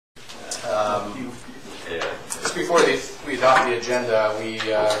before we adopt the agenda, we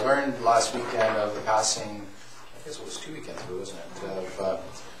learned last weekend of the passing, I guess it was 2 weekends ago, wasn't it,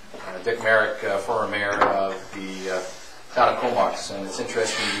 of Dick Merrick, former mayor of the town of Comox. And it's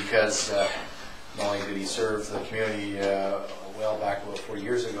interesting because not only did he serve the community well back about 40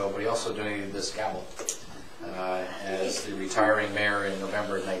 years ago, but he also donated this gavel as the retiring mayor in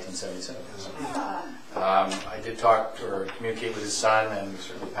November of 1977. I did talk or communicate with his son and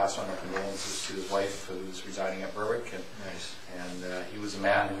certainly passed on our condolences to his wife, who's residing at Berwick. And he was a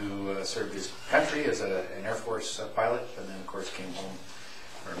man who served his country as an Air Force pilot, and then of course came home,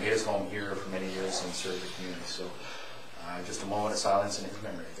 or made his home here for many years and served the community. So just a moment of silence in his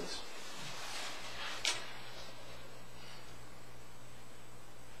memory, please.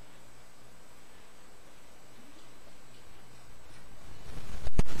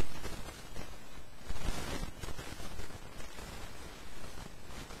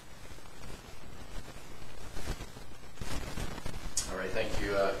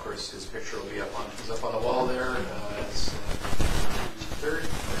 Of course, his picture will be up on the wall there. It's third.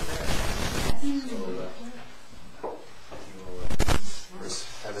 So he will, of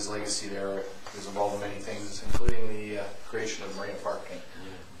course, have his legacy there. He was involved in many things, including the creation of Marina Park, and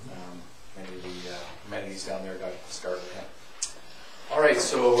many of the amenities down there got started with him. All right,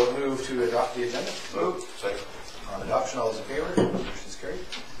 so we'll move to adopt the agenda. Move. Second. On adoption, all those in favor? Motion is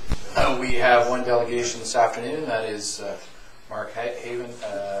carried. We have one delegation this afternoon. That is Mark Haven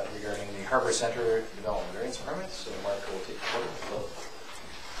regarding the Harbour Centre development variance permit. So Mark will take the floor.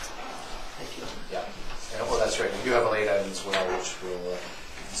 Thank you. Yeah. And, well, that's right. We do have a late item as well, which we'll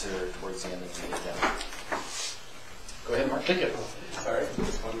consider towards the end of the agenda. Go ahead, Mark. Thank you. Sorry.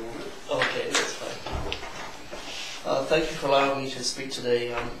 Okay, that's fine. Thank you for allowing me to speak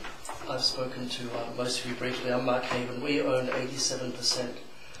today. I've spoken to most of you briefly. I'm Mark Haven. We own 87%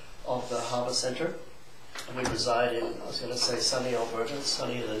 of the Harbour Centre. We reside in, I was going to say sunny Alberta, it's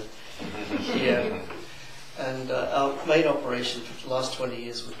sunnier than here. And our main operation for the last 20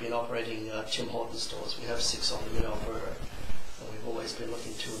 years we've been operating Tim Hortons stores. We have 6 of them in Alberta, and we've always been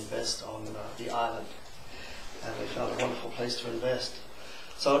looking to invest on the island. And we found a wonderful place to invest.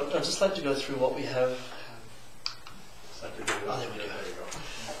 So I'd just like to go through what we have. There we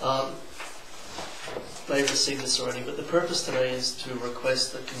go. They've received this already, but the purpose today is to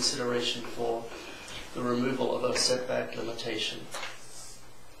request the consideration for the removal of a setback limitation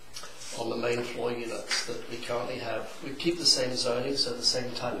on the main floor units that we currently have. We keep the same zoning, so the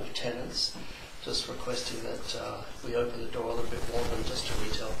same type of tenants, just requesting that we open the door a little bit more than just to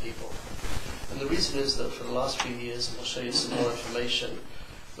retail people. And the reason is that for the last few years, and I'll show you some more information,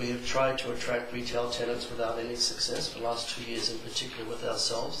 we have tried to attract retail tenants without any success, for the last 2 years in particular with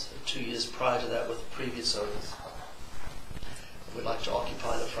ourselves, and 2 years prior to that with previous owners. We'd like to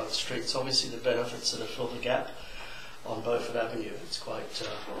occupy the front streets. Obviously the benefits that have filled the gap on Beaufort Avenue. It's quite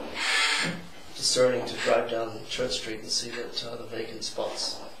discerning to drive down Church Street and see that the vacant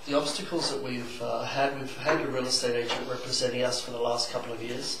spots. The obstacles that we've had a real estate agent representing us for the last couple of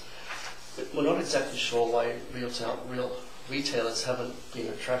years. But we're not exactly sure why retailers haven't been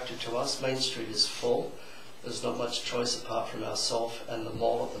attracted to us. Main Street is full. There's not much choice apart from ourselves and the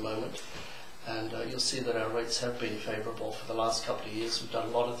mall at the moment. And you'll see that our rates have been favourable for the last couple of years. We've done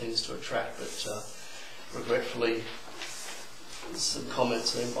a lot of things to attract, but regretfully, some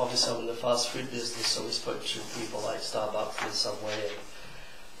comments. I mean, obviously, I'm in the fast food business, so we spoke to people like Starbucks and Subway, and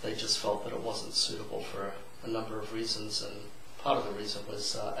they just felt that it wasn't suitable for a number of reasons, and part of the reason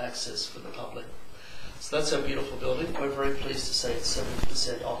was access for the public. So that's our beautiful building. We're very pleased to say it's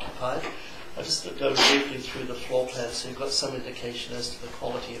 70% occupied. I'll just go briefly through the floor plan so you've got some indication as to the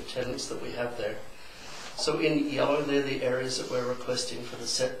quality of tenants that we have there. So in yellow, they're the areas that we're requesting for the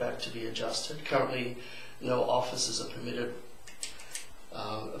setback to be adjusted. Currently, no offices are permitted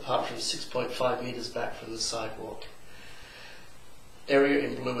apart from 6.5 metres back from the sidewalk. Area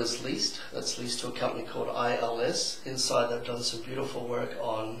in blue is leased. That's leased to a company called ILS. Inside, they've done some beautiful work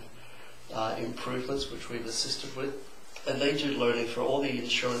on improvements, which we've assisted with. And they do learning for all the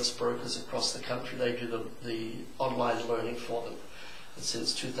insurance brokers across the country. They do the online learning for them. And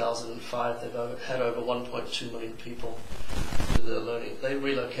since 2005, they've had over 1.2 million people do their learning. They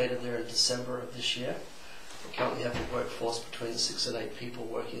relocated there in December of this year. They currently have a workforce between 6 and 8 people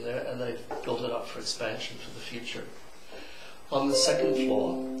working there, and they've built it up for expansion for the future. On the second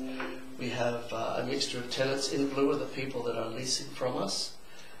floor, we have a mixture of tenants. In blue are the people that are leasing from us,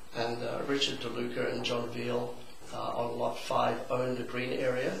 and Richard DeLuca and John Veal on lot 5 own the green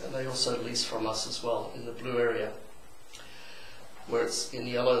area, and they also lease from us as well in the blue area. Where it's in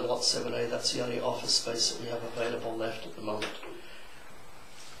yellow, lot 7A, that's the only office space that we have available left at the moment.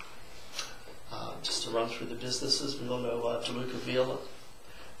 Just to to run through the businesses. We all know DeLuca Veal,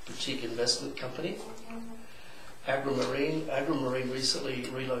 boutique investment company. Agromarine recently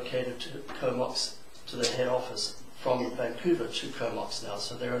relocated to Comox, to their head office from Vancouver to Comox now,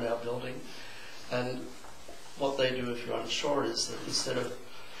 so they're in our building. And what they do, if you're unsure, is that instead of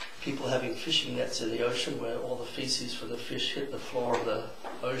people having fishing nets in the ocean where all the feces from the fish hit the floor of the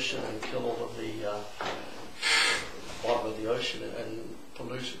ocean and kill all of the bottom of the ocean and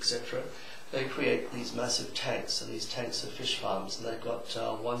pollute, etc., they create these massive tanks, and these tanks are fish farms. And they've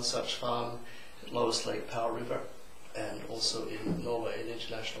got one such farm at Lois Lake Powell River and also in Norway, an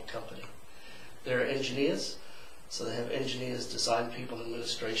international company. They're engineers, so they have engineers, design people, and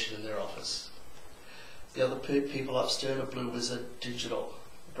administration in their office. The other people upstairs are Blue Wizard Digital,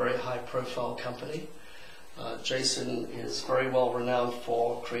 a very high-profile company. Jason is very well renowned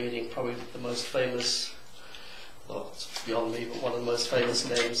for creating probably the most famous, well, it's beyond me, but one of the most famous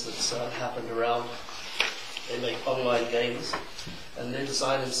games that's happened around. They make online games, and their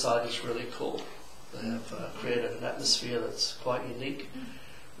design inside is really cool. They have created an atmosphere that's quite unique.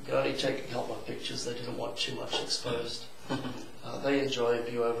 You can only take a couple of pictures. They didn't want too much exposed. They enjoy a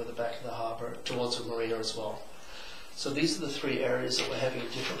view over the back of the harbour towards the marina as well. So these are the three areas that we're having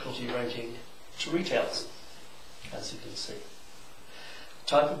difficulty renting to retailers, as you can see.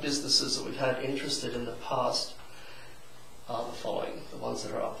 Type of businesses that we've had interested in the past are the following. The ones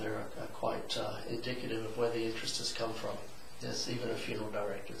that are up there are quite indicative of where the interest has come from. There's even a funeral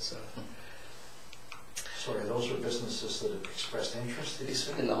director. So. Sorry, those are businesses that have expressed interest, did you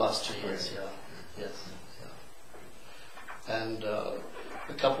say? In the last 2 years, yeah. Yes. Yeah. And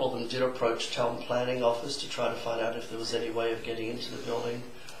a couple of them did approach Town Planning Office to try to find out if there was any way of getting into the building.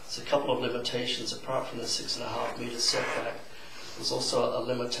 There's a couple of limitations apart from the 6.5 metre setback. There's also a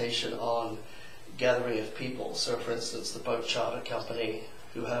limitation on gathering of people. So, for instance, the boat charter company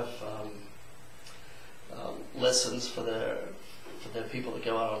who have lessons for their people that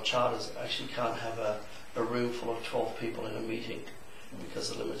go out on charters actually can't have a room full of 12 people in a meeting because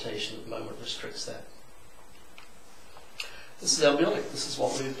the limitation at the moment restricts that. This is our building. This is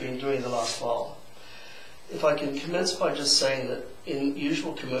what we've been doing the last while. If I can commence by just saying that in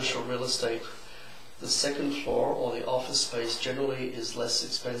usual commercial real estate, the second floor or the office space generally is less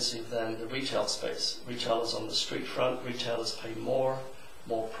expensive than the retail space. Retailers on the street front, retailers pay more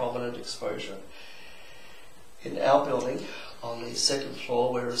prominent exposure. In our building, on the second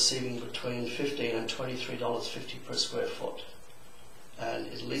floor, we're receiving between $15 and $23.50 per square foot. And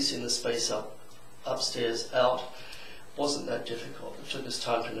in leasing the space upstairs out wasn't that difficult. It took us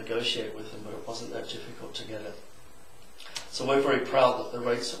time to negotiate with them, but it wasn't that difficult to get it. So we're very proud that the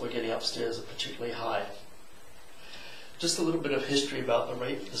rates that we're getting upstairs are particularly high. Just a little bit of history about the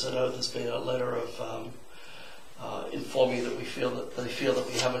rate, because I know there's been a letter of informing that they feel that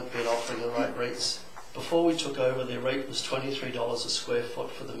we haven't been offering the right rates. Before we took over, the rate was $23 a square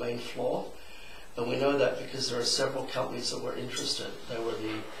foot for the main floor. And we know that because there are several companies that were interested. There were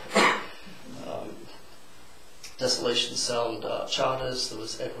the Desolation Sound Charters, there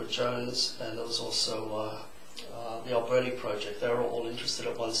was Edward Jones, and there was also the Alberni project. They were all interested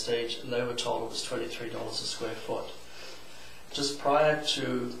at one stage, and they were told it was $23 a square foot. Just prior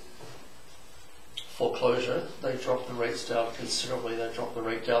to foreclosure, they dropped the rates down considerably. They dropped the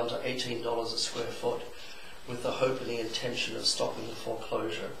rate down to $18 a square foot with the hope and the intention of stopping the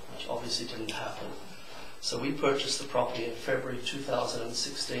foreclosure, which obviously didn't happen. So we purchased the property in February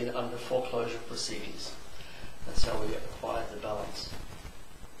 2016 under foreclosure proceedings. That's how we acquired the balance.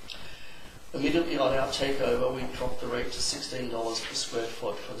 Immediately on our takeover, we dropped the rate to $16 per square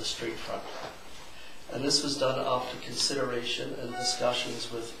foot for the street front. And this was done after consideration and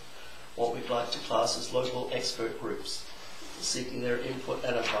discussions with what we'd like to class as local expert groups, seeking their input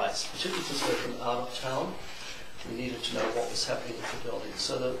and advice, particularly because we're from out of town. We needed to know what was happening with the building.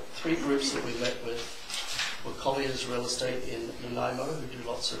 So the three groups that we met with were Collier's Real Estate in Nanaimo, who do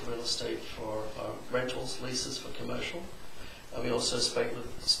lots of real estate for rentals, leases for commercial. And we also spoke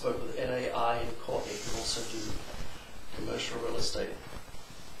with NAI in Courtney, who also do commercial real estate.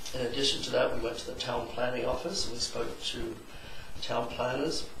 In addition to that, we went to the Town Planning Office and we spoke to town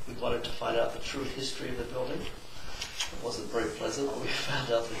planners. We wanted to find out the true history of the building. It wasn't very pleasant, but we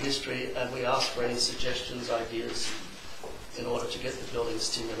found out the history and we asked for any suggestions, ideas in order to get the building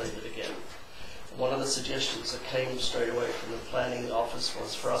stimulated again. One of the suggestions that came straight away from the planning office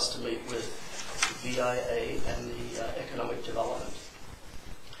was for us to meet with the BIA and the economic development.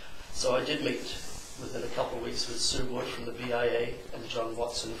 So I did meet within a couple of weeks with Sue Wood from the BIA and John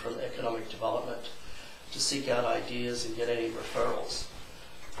Watson from economic development to seek out ideas and get any referrals.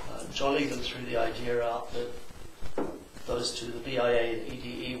 John even threw the idea out that those two, the BIA and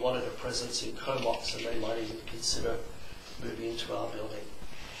EDE, wanted a presence in Comox, and they might even consider moving into our building.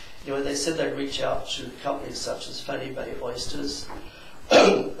 Anyway, they said they'd reach out to companies such as Fanny Bay Oysters,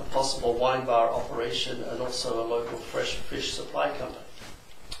 a possible wine bar operation, and also a local fresh fish supply company.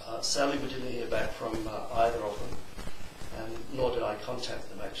 Sadly, we didn't hear back from either of them, and nor did I contact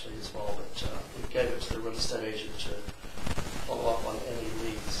them actually as well, but we gave it to the real estate agent to follow up on any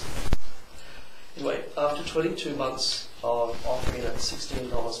leads. Anyway, after 22 months of offering at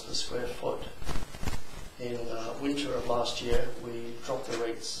 $16 per square foot, in winter of last year, we dropped the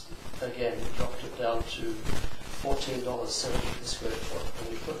rates again. We dropped it down to $14.70 per square foot, and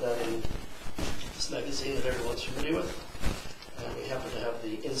we put that in this magazine that everyone's familiar with. And we happen to have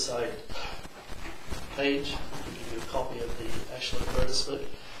the inside page. I'll give you a copy of the actual advertisement,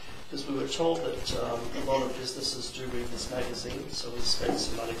 because we were told that a lot of businesses do read this magazine, so we spent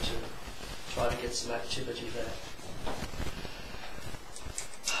some money to try to get some activity there.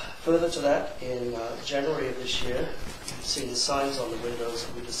 Further to that, in January of this year, we've seen signs on the windows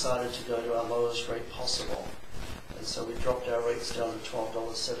that we decided to go to our lowest rate possible. And so we dropped our rates down to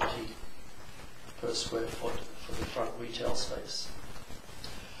 $12.70 per square foot for the front retail space.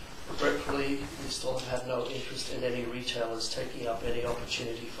 Regretfully, we still have had no interest in any retailers taking up any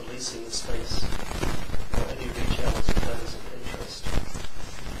opportunity for leasing the space, or any retailers with letters of interest.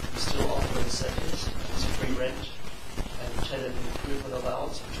 We still offer incentives, it's free rent, and tenant improvement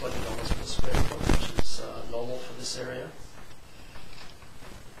allowance of $20 per square foot, which is normal for this area.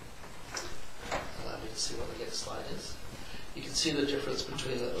 Allow me to see what the next slide is. You can see the difference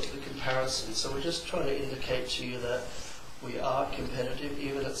between the comparison. So we're just trying to indicate to you that we are competitive.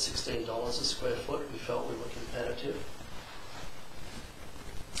 Even at $16 a square foot, we felt we were competitive.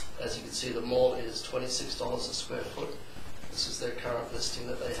 As you can see, the mall is $26 a square foot. This is their current listing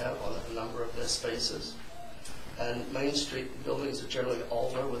that they have on a number of their spaces. And Main Street buildings are generally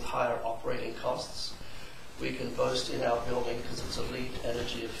older with higher operating costs. We can boast in our building, because it's a LEED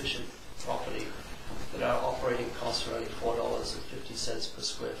energy efficient property, that our operating costs are only $4.50 per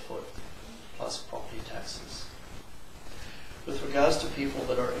square foot, plus property taxes. With regards to people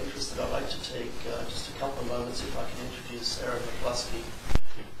that are interested, I'd like to take just a couple of moments if I can introduce Aaron McCluskey,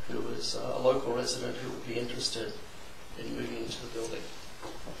 who is a local resident who would be interested in moving into the building.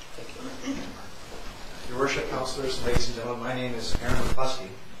 Thank you. Your Worship, Councillors, ladies and gentlemen, my name is Aaron McCluskey.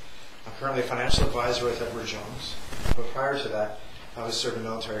 I'm currently a financial advisor with Edward Jones, but prior to that, I was serving the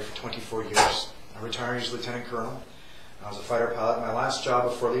military for 24 years. I retired as Lieutenant Colonel. I was a fighter pilot. My last job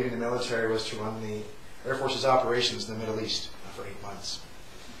before leaving the military was to run the Air Force's operations in the Middle East for 8 months.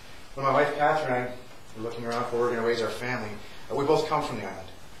 When my wife Catherine and I were looking around for where we're going to raise our family, we both come from the island.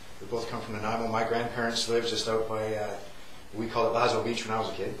 We both come from Nanaimo. My grandparents lived just out by, we called it Lazo Beach when I was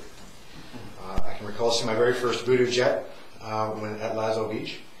a kid. I can recall seeing my very first Voodoo jet at Lazo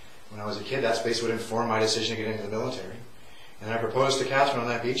Beach when I was a kid. That space would inform my decision to get into the military. And I proposed to Catherine on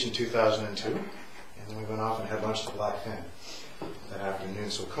that beach in 2002, and then we went off and had lunch at the Black Fin that afternoon.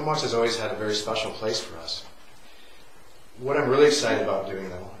 So Comox has always had a very special place for us. What I'm really excited about doing,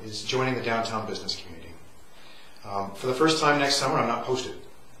 though, is joining the downtown business community. For the first time next summer, I'm not posted.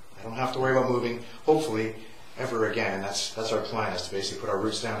 I don't have to worry about moving, hopefully, ever again. And that's our plan, is to basically put our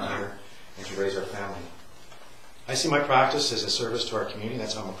roots down here and to raise our family. I see my practice as a service to our community.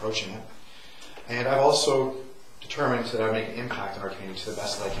 That's how I'm approaching it. And I've also determined that I make an impact on our community to the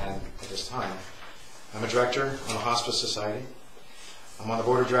best that I can at this time. I'm a director on the Hospice Society. I'm on the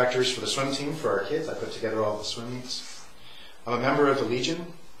board of directors for the swim team for our kids. I put together all the swim meets. I'm a member of the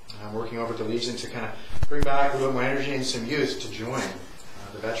Legion. I'm working over at the Legion to kind of bring back a little more energy and some youth to join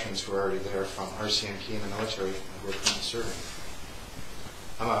the veterans who are already there from RCMP and the military who are currently serving.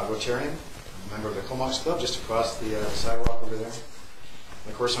 I'm a Rotarian. I'm a member of the Comox Club just across the sidewalk over there.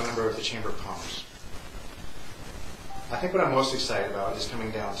 And of course, I'm a member of the Chamber of Commerce. I think what I'm most excited about is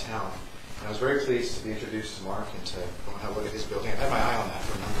coming downtown. And I was very pleased to be introduced to Mark and to go and have a look at his building. I've had my eye on that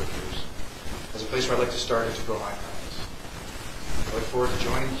for a number of years as a place where I'd like to start and to grow my practice. I look forward to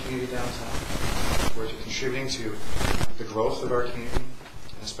joining the community downtown. I look forward to contributing to the growth of our community,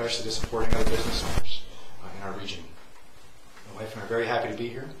 and especially to supporting other business owners in our region. My wife and I are very happy to be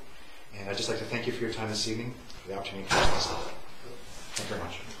here, and I'd just like to thank you for your time this evening, for the opportunity to present this. Thank you very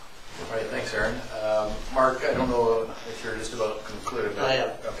much. All right, thanks, Aaron. Mark, I don't know if you're just about concluded. I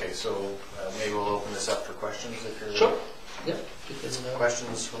am. Okay, so maybe we'll open this up for questions if you're. Sure. Yeah.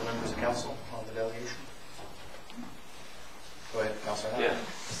 Questions from members of council on the delegation? Go ahead, Councilor. Yeah.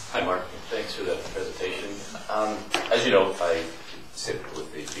 Hi, Mark. Thanks for that presentation. As you know, I sit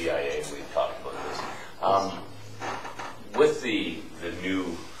with the BIA and we've talked about this. With the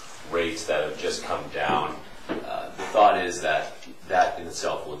new rates that have just come down, the thought that is that in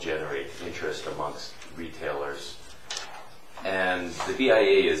itself will generate interest amongst retailers. And the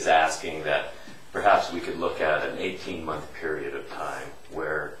BIA is asking that perhaps we could look at an 18-month period of time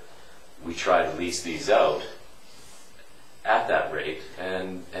where we try to lease these out at that rate,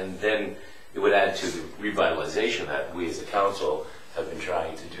 and then it would add to the revitalization that we as a council have been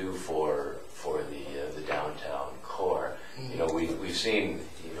trying to do for the downtown core. You know, we've seen,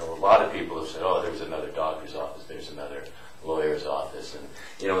 you know, a lot of people have said, oh, there's another doctor's office, there's another lawyer's office, and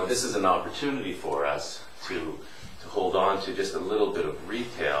you know, this is an opportunity for us to hold on to just a little bit of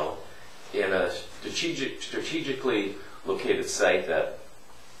retail in a strategically located site that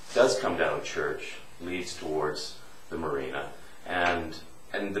does come down Church, leads towards the marina, and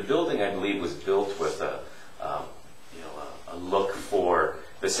the building, I believe, was built with a look for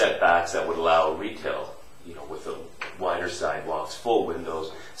the setbacks that would allow retail, you know, with the wider sidewalks, full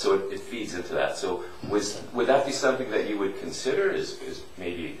windows, so it feeds into that. So would that be something that you would consider, is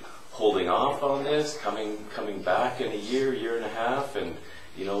maybe holding off on this, coming back in a year and a half, and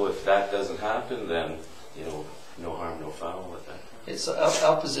you know, if that doesn't happen, then you know, no harm, no foul with that. It's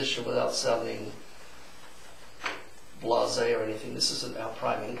our position, without sounding blasé or anything. This isn't our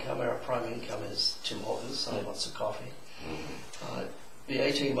prime income. Our prime income is Tim Hortons. Someone wants a coffee. The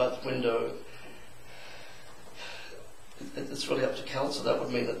 18-month window, it's really up to council. That would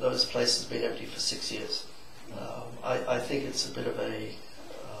mean that those places have been empty for 6 years. I think it's a bit of a,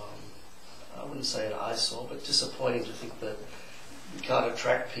 I wouldn't say an eyesore, but disappointing to think that we can't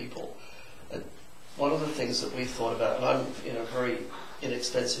attract people. And one of the things that we thought about, and I'm in a very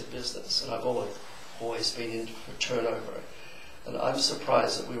inexpensive business, and I've always been in for turnover, and I'm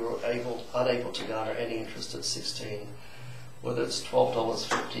surprised that we were unable to garner any interest at 16. Whether it's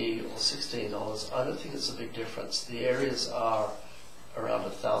 $12.50 or $16, I don't think it's a big difference. The areas are around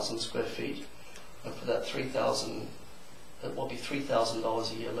 1,000 square feet, and for that 3,000, it will be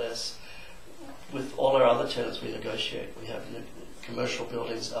 $3,000 a year less. With all our other tenants we negotiate, we have commercial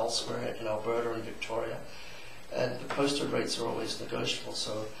buildings elsewhere in Alberta and Victoria, and the posted rates are always negotiable.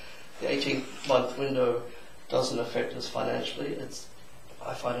 So the 18-month window doesn't affect us financially.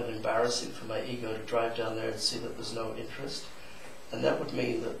 I find it embarrassing for my ego to drive down there and see that there's no interest, and that would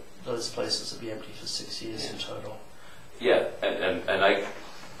mean that those places would be empty for 6 years in total. Yeah, and I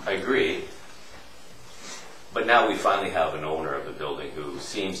agree, but now we finally have an owner of the building who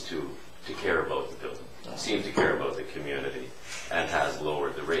seems to care about the building, seems to care about the community, and has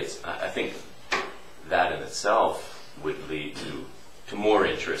lowered the rates. I think that in itself would lead to more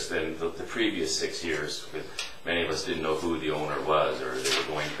interest than the previous 6 years. Many of us didn't know who the owner was, or they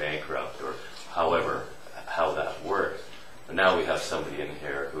were going bankrupt, or how that worked. But now we have somebody in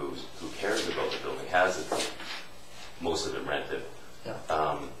here who cares about the building, has it, most of it rented. Yeah.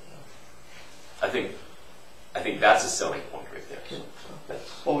 I think that's a selling point right there.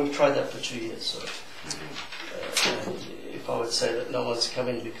 Well, we've tried that for 2 years, so and if I would say that no one's come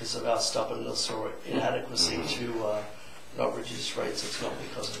in because of our stubbornness or inadequacy to not reduce rates, it's not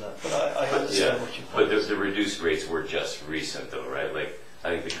because of that. But I understand what you point. But the reduced rates were just recent, though, right? Like, I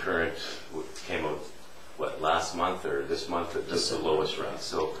think the current came out, last month or this month, it's the lowest rate.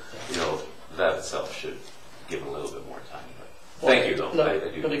 So, you know, that itself should give a little bit more time. But thank you, though. No, I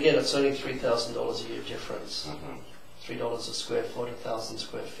do. but again, it's only $3,000 a year difference. $3 a square foot, 1,000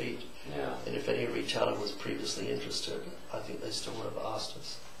 square feet. Yeah. And if any retailer was previously interested, I think they still would have asked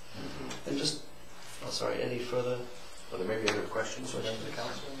us. And just, any further? Well, there may be other questions for the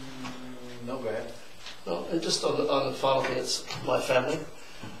council? No, go ahead. No, and just on the final thing, it's my family.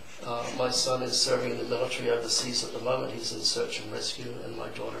 My son is serving in the military overseas at the moment. He's in search and rescue, and my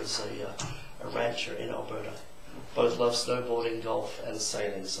daughter is a rancher in Alberta. Both love snowboarding, golf, and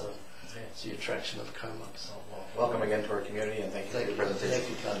sailing, so it's the attraction of Comox. Welcome again to our community, and thank you for your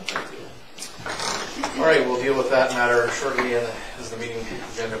presentation. Thank you. All right, we'll deal with that matter shortly as the meeting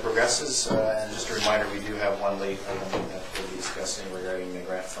agenda progresses. And just a reminder, we do have one late item that we'll be discussing regarding the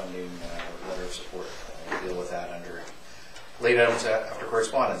grant funding letter of support. We'll deal with that under late items after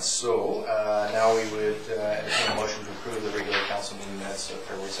correspondence. So now we would entertain a motion to approve the regular council meeting minutes of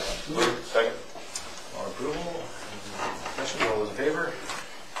February 7th. Second. On approval. Questions? All those in favor?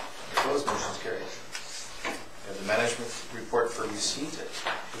 Opposed? Motion is carried. We have the management report for receipt at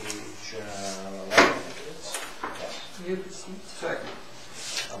page 11, I think it is. Yes. You receipt. Second.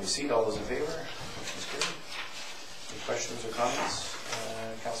 On receipt, all those in favor? Motion is carried. Any questions or comments?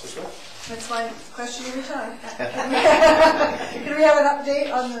 Councillor Swift? That's my question every time. Can we have an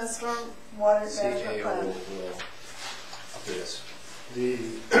update on the storm water management CAO plan? will update us.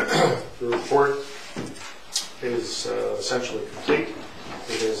 The report is essentially complete.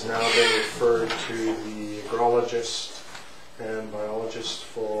 It has now been referred to the agrologist and biologist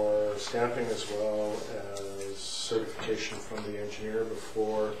for stamping, as well as certification from the engineer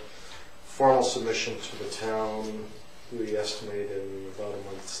before formal submission to the town. We estimate in about a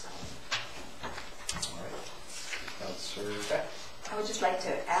month's time. All right. Councillor Beck. I would just like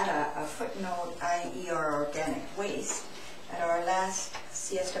to add a footnote, i.e. our organic waste. At our last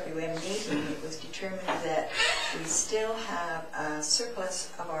CSWM meeting, it was determined that we still have a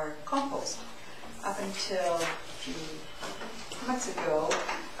surplus of our compost. Up until a few months ago,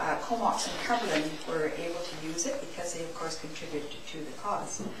 Comox and Cumberland were able to use it because they, of course, contributed to the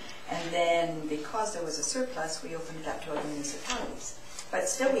cause. And then, because there was a surplus, we opened it up to other municipalities. But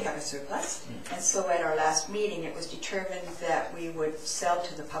still we have a surplus, and so at our last meeting it was determined that we would sell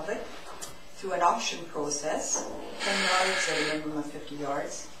to the public through an auction process, 10 yards at a minimum of 50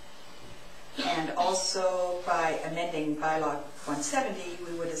 yards. And also by amending bylaw 170,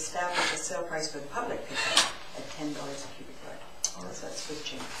 we would establish a sale price for the public pickup at $10 a cubic yard. So that's good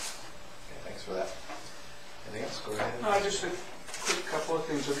change. Okay, thanks for that. Anything else? Go ahead. Just a quick couple of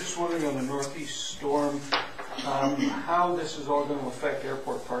things. I'm just wondering on the northeast storm, how this is all going to affect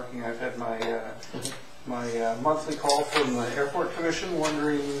airport parking. I've had my monthly call from the airport commission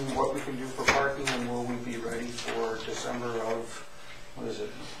wondering what we can do for parking, and will we be ready for December of, what is it,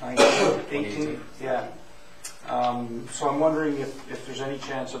 18? Yeah. So I'm wondering if there's any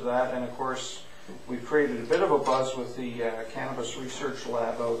chance of that. And of course, we've created a bit of a buzz with the cannabis research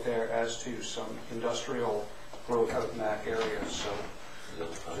lab out there as to some industrial growth out in that area. So,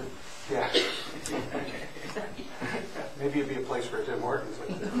 yeah. Maybe it'd be a place for Tim Hortons.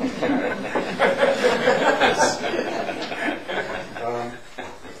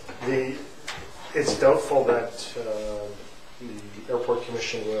 It's doubtful that the Airport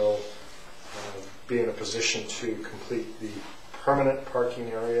Commission will be in a position to complete the permanent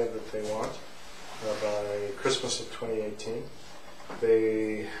parking area that they want by Christmas of 2018.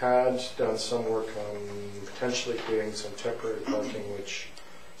 They had done some work on potentially creating some temporary parking, which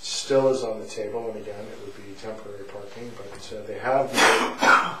still is on the table, and again, it would be temporary parking, but they have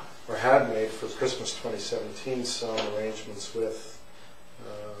made, or had made for Christmas 2017, some arrangements with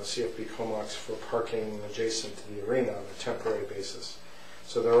CFB Comox for parking adjacent to the arena on a temporary basis.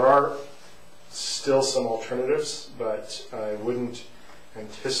 So there are still some alternatives, but I wouldn't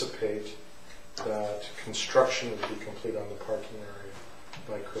anticipate that construction would be complete on the parking area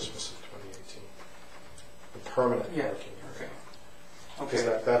by Christmas of 2018. The permanent parking area. Because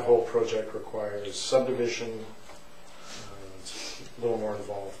that whole project requires subdivision, it's a little more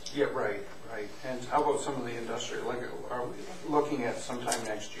involved. Yeah, right. And how about some of the industrial? Like, are we looking at sometime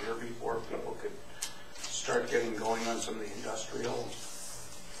next year before people could start getting going on some of the industrial?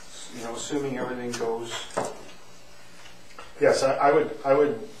 You know, assuming everything goes. Yes, I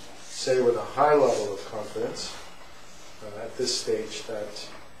would say with a high level of confidence at this stage that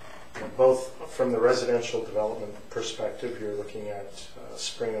both from the residential development perspective, you're looking at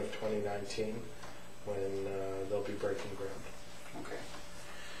spring of 2019 when they'll be breaking ground. Okay.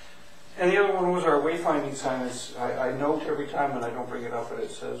 And the other one was our wayfinding sign. I note every time, and I don't bring it up, but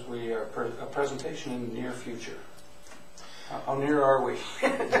it says we are a presentation in the near future. How near are we?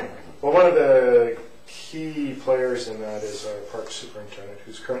 Well, one of the key players in that is our park superintendent,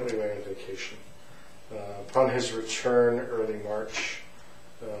 who's currently away on vacation. Upon his return early March,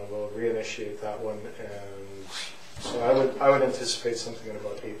 we'll reinitiate that one, and so I would anticipate something in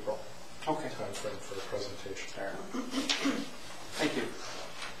about April timeframe for the presentation. Thank you.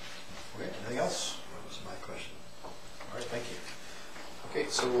 Okay, anything else? That was my question. All right, thank you. Okay,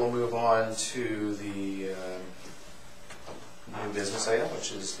 so we'll move on to the new business item,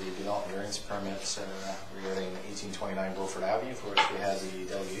 which is the development variance permit regarding 1829 Beaufort Avenue, for which we had the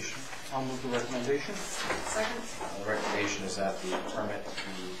delegation. I'll move the recommendation. Second. The recommendation is that the permit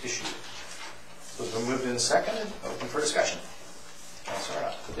be issued. So it's been moved and seconded. Open for discussion. Councilor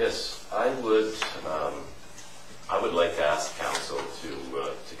Arnott. Yes, I would like to ask council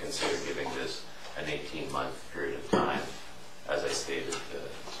to consider giving this an 18-month period of time, as I stated to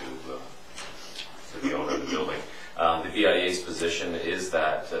the owner of the building. The BIA's position is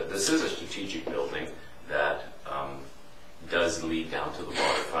that this is a strategic building that does lead down to the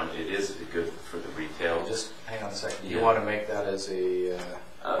waterfront. It is good for the retail. Just hang on a second. You Yeah. want to make that as a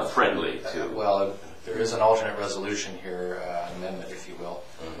friendly to. well, there is an alternate resolution here, amendment, if you will,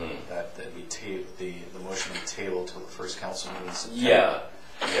 that we the motion be tabled till the first council meeting in September. Yeah.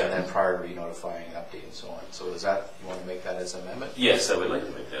 And then prior to re-notifying, update, and so on. So is that, you want to make that as an amendment? Yes, I would like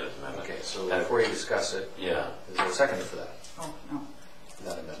to make that as an amendment. Okay, so before you discuss it, Yeah. is there a second for that, Oh, no. for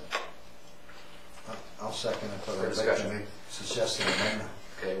that amendment? I'll second it, but For I'd like discussion. to suggest an amendment.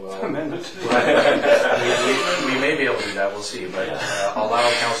 Okay, well, amendment. we may be able to do that, we'll see, but I'll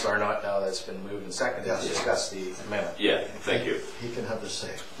allow Councillor Arnott, now that's been moved and seconded, to Yes. discuss the amendment. Yeah, thank you. He can have the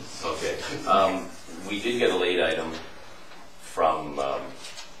say. Okay. We did get a late item from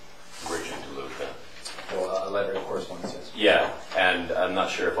Virgin DeLuca. Well, a letter of correspondence, yes. Yeah, and I'm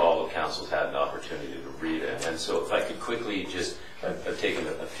not sure if all the councils had an opportunity to read it. And so if I could quickly just, I've taken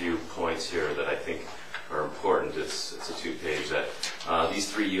a few points here that I think are important. It's a two-page that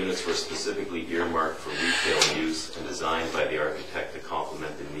these 3 units were specifically earmarked for retail use and designed by the architect to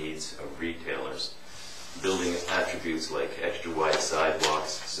complement the needs of retailers. Building attributes like extra wide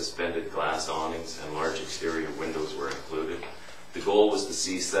sidewalks, suspended glass awnings, and large exterior windows were included. The goal was to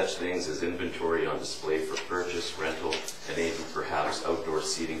see such things as inventory on display for purchase, rental, and even perhaps outdoor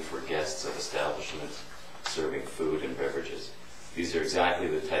seating for guests of establishments serving food and beverages. These are exactly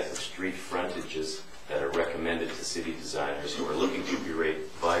the type of street frontages that are recommended to city designers who are looking to curate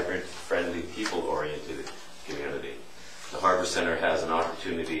vibrant, friendly, people-oriented community. The Harbour Centre has an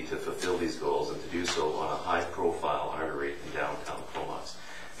opportunity to fulfill these goals and to do so on a high-profile artery in downtown Comox.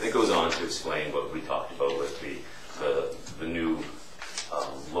 And it goes on to explain what we talked about with the new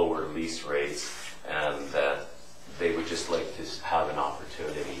lower lease rates, and that they would just like to have an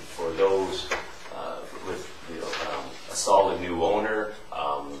opportunity for those with a solid new owner,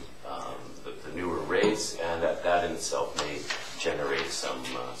 the newer rates, and that in itself may generate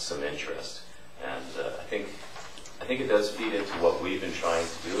some interest. And I think it does feed into what we've been trying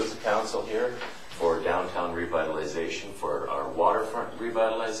to do as a council here for downtown revitalization, for our waterfront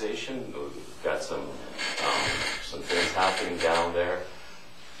revitalization. We've got some things happening down there.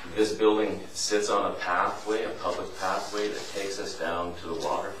 This building sits on a pathway, a public pathway that takes us down to the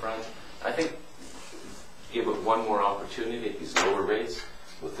waterfront. I think give it one more opportunity at these lower rates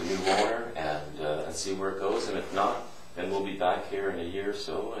with the new owner and see where it goes. And if not, then we'll be back here in a year or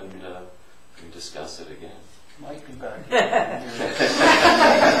so and we can discuss it again. Might be back.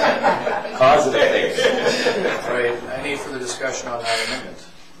 Positive things. All right, any further discussion on that amendment?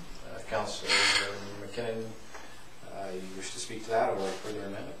 Councillor McKinnon, you wish to speak to that or further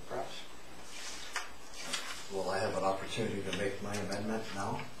amendment, perhaps? Will I have an opportunity to make my amendment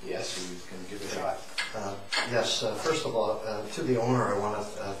now? Yes, you can give it a shot. Yes, first of all, to the owner, I want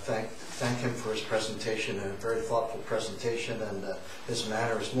to thank him for his presentation, a very thoughtful presentation, and his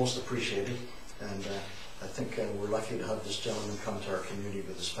manner is most appreciated. And I think we're lucky to have this gentleman come to our community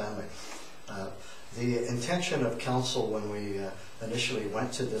with his family. The intention of council when we initially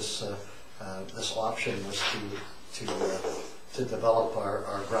went to this this option was to develop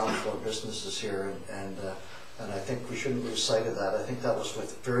our ground floor businesses here, and I think we shouldn't lose sight of that. I think that was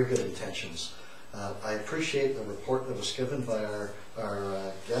with very good intentions. I appreciate the report that was given by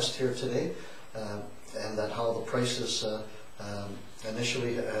our guest here today, and that how the prices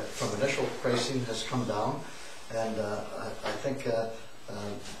initially, from initial pricing, has come down, and I think that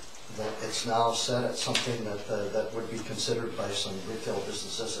it's now set at something that would be considered by some retail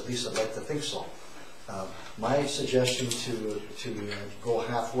businesses. At least I'd like to think so. My suggestion to go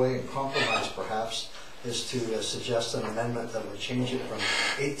halfway and compromise, perhaps, is to suggest an amendment that would change it from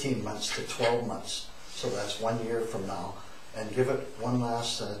 18 months to 12 months. So that's 1 year from now, and give it one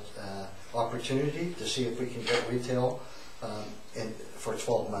last opportunity to see if we can get retail for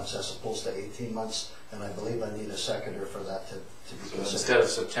 12 months as opposed to 18 months. And I believe I need a seconder for that to be So considered. instead of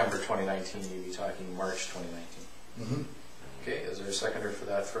September 2019, you'd be talking March 2019. Mm-hmm. Okay, is there a seconder for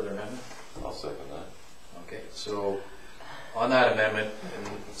that further amendment? I'll second that. Okay, so on that amendment, and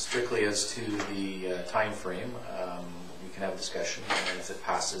strictly as to the time frame, we can have a discussion, and if it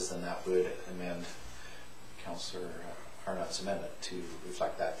passes, then that would amend Councillor Arnott's amendment to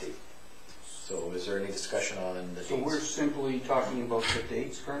reflect that date. So is there any discussion on the dates? So we're simply talking about the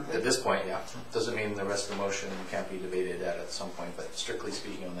dates currently? At this point, yeah. Doesn't mean the rest of the motion can't be debated at some point, but strictly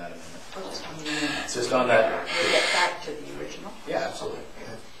speaking on that amendment. We'll just on the amendment. It's just on that. We'll get back to the original. Yeah, absolutely.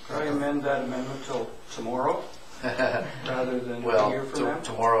 Could I amend that amendment till tomorrow rather than a Well, year from now?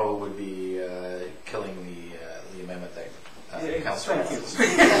 tomorrow would be killing the amendment that Councillor. Thank you.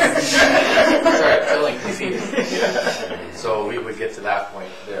 Sorry, killing defeated. So we would get to that point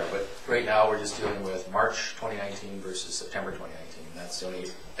there, but right now we're just dealing with March 2019 versus September 2019. That's the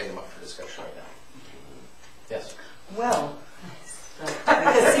only item up for discussion right now. Yes. Well,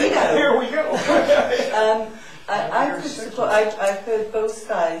 casino. Here we go. I've heard both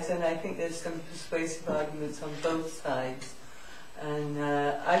sides, and I think there's some persuasive arguments on both sides. And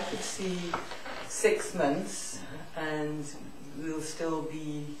I could see 6 months, and we'll still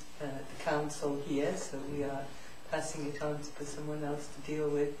be the council here, so we are passing it on for someone else to deal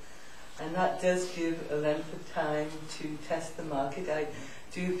with. And that does give a length of time to test the market.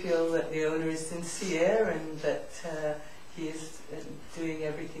 do feel that the owner is sincere and that he is doing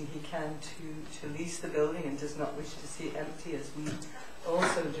everything he can to lease the building and does not wish to see it empty, as we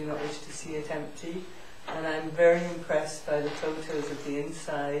also do not wish to see it empty. And I'm very impressed by the photos of the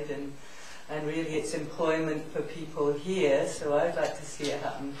inside, and really it's employment for people here, so I'd like to see it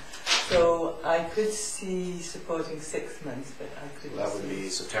happen. So I could see supporting 6 months, but I could That would be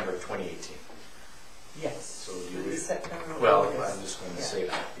September 2018. Yes. So you Maybe would- September or Well, August. I'm just going to Yeah. say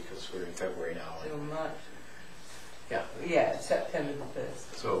that because we're in February now. Till March. Yeah. Yeah, September the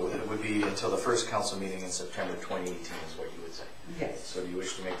 1st. So it would be until the first council meeting in September 2018 is what you would say. Yes. So do you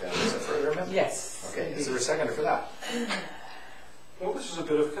wish to make that as a further amendment? Yes. Okay, is there a seconder for that? Well, this is a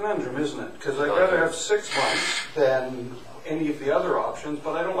bit of a conundrum, isn't it? Because I'd rather have 6 months than any of the other options,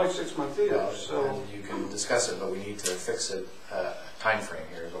 but I don't like 6 months either, Well, so... and you can discuss it, but we need to fix it, time frame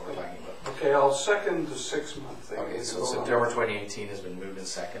here is what we're talking about. Okay, I'll second the 6 month thing. Okay, so September 2018 has been moved and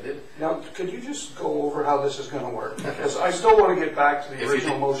seconded. Now, could you just go over how this is going to work? Because I still want to get back to If the you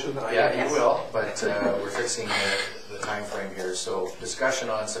original did- motion that I Yeah, had. you will, but we're fixing the time frame here. So discussion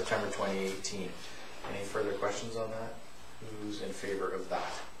on September 2018. Any further questions on that? Who's in favor of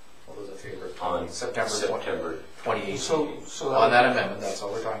that? All those in favor of On September September 2018? So On that amendment, that's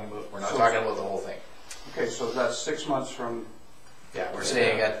all we're talking about. We're not So- talking about the whole thing. Okay, so that's 6 months from... Yeah, we're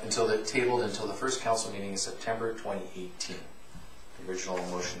saying until the first council meeting in September 2018. The original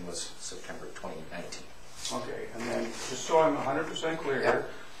motion was September 2019. Okay, and then, just so I'm 100% clear Yeah. here,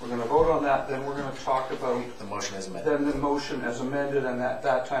 we're going to vote on that, then we're going to talk about The motion is amended, then the motion as amended, and at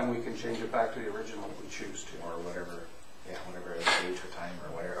that time we can change it back to the original if we choose to. or whatever, whatever date or time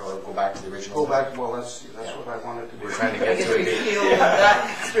or whatever, or go back to the original. Go back, well, that's what I wanted to do. We're trying to I get guess to a we date. feel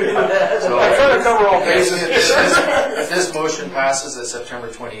that through the... So I try to cover all Okay, so bases. if this motion passes at September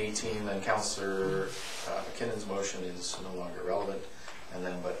 2018, then Councillor McKinnon's motion is no longer relevant, and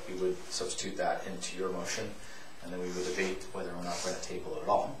then, but we would substitute that into your motion, and then we would debate whether or not we're going to table it at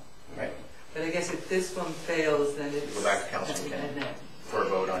all, right? But I guess if this one fails, then it's... Go back to Councillor and McKinnon then- for a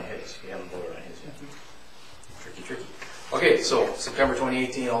vote on his. We haven't voted on his yet. Tricky. Okay, so September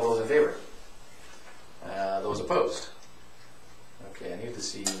 2018, all those in favor? Those opposed? Okay, I need to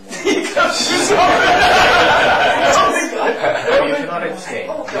see more. You cannot abstain.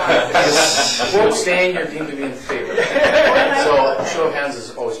 If you abstain, you're deemed to be in favor. So show of hands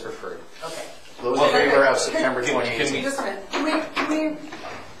is always preferred. Okay. Those in favor of September 2018? Just a minute. Can we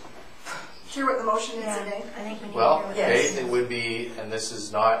hear what the motion is today? I think we need Well, to hear okay, what it would be, and this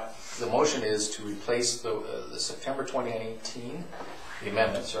is not, the motion is to replace the September 2019, the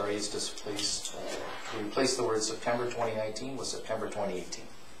amendment, sorry, is to replace the word September 2019 with September 2018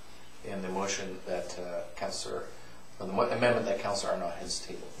 in the motion that Councillor, or the amendment that Councillor Arnott has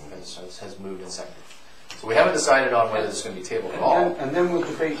tabled, has moved and seconded. So we haven't decided on whether it's going to be tabled at all. And then we'll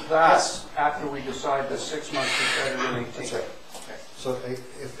debate that after we decide that 6 months is better than 18. That's right. So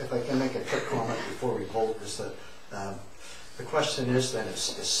if I can make a quick comment before we vote, is that the question is then, is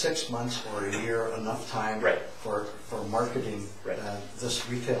 6 months or a year enough time Right. for marketing Right. this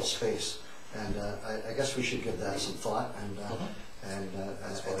retail space? And I guess we should give that some thought and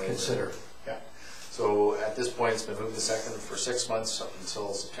consider. Yeah. So at this point, it's been moved to second for 6 months up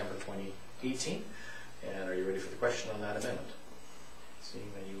until September 2018. And are you ready for the question on that amendment?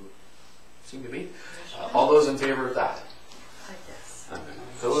 Seeing that you seem to be. All those in favor of that?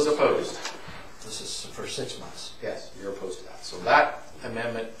 Those opposed? This is for 6 months. Yes, you're opposed to that. So that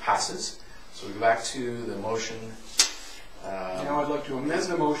amendment passes. So we go back to the motion. Now I'd like to amend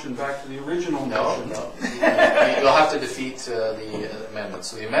the motion back to the original No, motion. no. You'll have to defeat the amendment.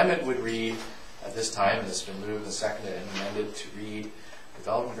 So the amendment would read at this time, and it's been moved and seconded and amended to read,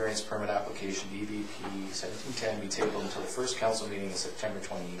 Development Variance Permit Application DVP 1710 be tabled until the first council meeting in September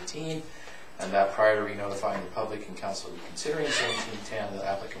 2018, and that prior to re-notifying the public and council reconsidering 1710, the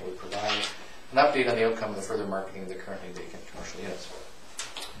applicant would provide an update on the outcome of the further marketing of the currently vacant commercial units.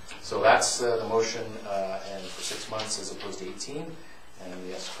 So that's the motion, and for 6 months as opposed to 18. And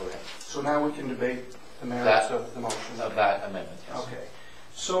yes, go ahead. So now we can debate the merits That- of the motion. Of that amendment, yes. Okay.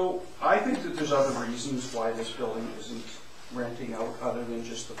 So I think that there's other reasons why this building isn't renting out other than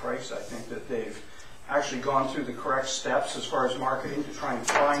just the price. I think that they've actually gone through the correct steps as far as marketing to try and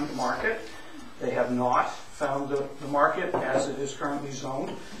find the market. They have not found the market as it is currently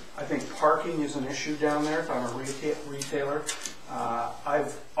zoned. I think parking is an issue down there if I'm a retailer.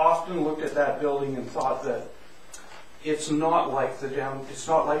 I've often looked at that building and thought that it's not like the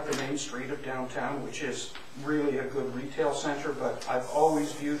main street of downtown, which is really a good retail center, but I've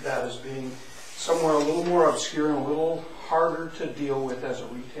always viewed that as being somewhere a little more obscure and a little harder to deal with as a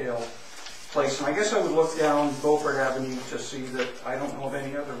retail place. And I guess I would look down Beaufort Avenue to see that I don't know of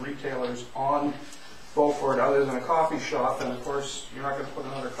any other retailers on Beaufort other than a coffee shop. And of course, you're not going to put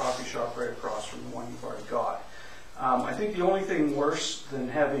another coffee shop right across from the one you've already got. I think the only thing worse than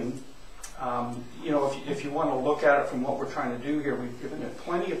having, if you want to look at it from what we're trying to do here, we've given it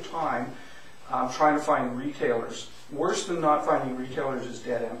plenty of time trying to find retailers. Worse than not finding retailers is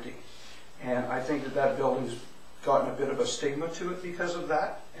dead empty. And I think that building's gotten a bit of a stigma to it because of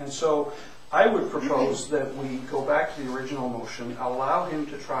that. And so I would propose that we go back to the original motion, allow him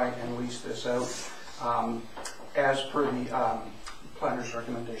to try and lease this out as per the planner's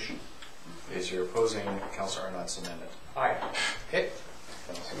recommendation. Is you're opposing Councillor Arnott's amendment? Aye. Okay.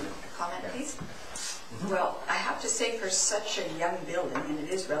 Comment, please? Well, I have to say, for such a young building, and it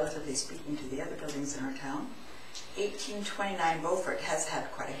is relatively speaking to the other buildings in our town, 1829 Beaufort has had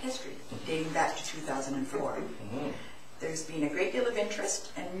quite a history, dating back to 2004. There's been a great deal of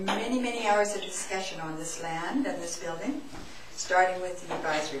interest and many, many hours of discussion on this land and this building, starting with the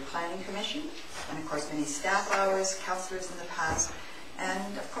Advisory Planning Commission, and of course many staff hours, councillors in the past,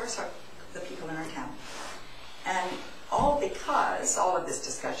 and of course the people in our town. And all because, all of this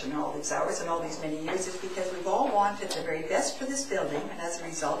discussion, all these hours and all these many years is because we've all wanted the very best for this building, and as a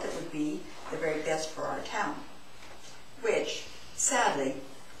result it would be the very best for our town, which sadly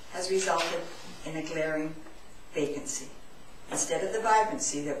has resulted in a glaring vacancy instead of the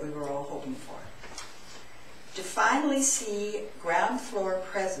vibrancy that we were all hoping for. To finally see ground floor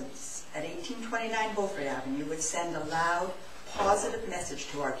presence at 1829 Beaufort Avenue would send a loud, positive message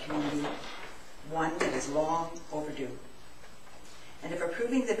to our community, one that is long overdue. And if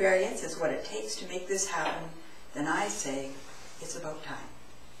approving the variance is what it takes to make this happen, then I say it's about time.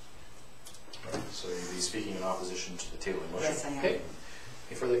 So you'll be speaking in opposition to the tabling motion? Yes, I am. Okay.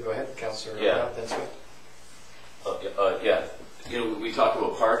 Any further? Go ahead, Councillor. Yeah. Then Swift. Yeah. We talked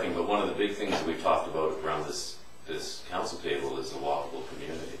about parking, but one of the big things that we've talked about around this council table is the walkable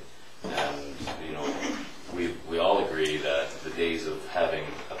community. And, we all agree that the days of having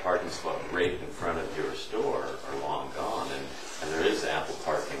a parking spot right in front of your store are long gone, and there is ample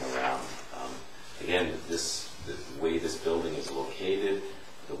parking around. Again, the way this building is located,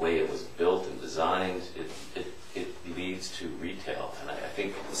 the way it was built and designed, it leads to retail. And I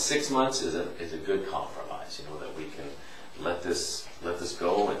think 6 months is a good compromise, that we can let this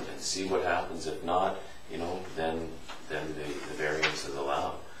go and see what happens. If not, then the variance is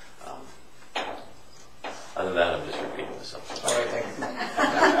allowed. Other than that, I'm just repeating myself. All right, thank you. I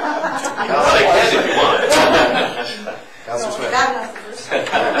can if you want. Councillor Swift.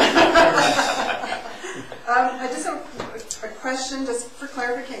 I just have a question, just for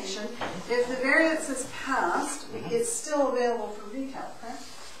clarification. If the variance is passed, it's still available for retail, correct?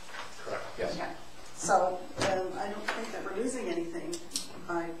 Correct. Yes. Okay. So I don't think that we're losing anything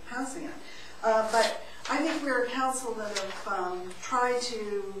by passing it. But I think we're a council that have tried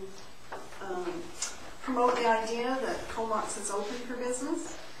to promote the idea that Comox is open for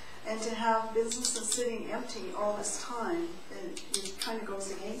business, and to have businesses sitting empty all this time, it kind of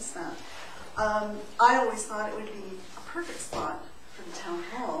goes against that. I always thought it would be a perfect spot for the town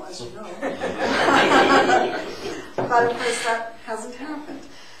hall, as you know. But of course that hasn't happened.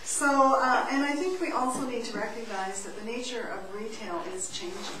 So, and I think we also need to recognize that the nature of retail is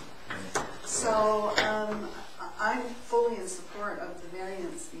changing. So I'm fully in support of the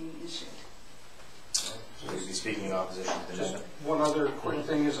variance being issued. So you'll be speaking in opposition to the Just amendment. one other quick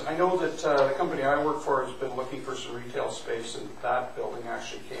thing is, I know that the company I work for has been looking for some retail space, and that building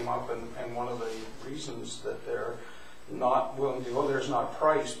actually came up, and one of the reasons that they're not willing to go there is not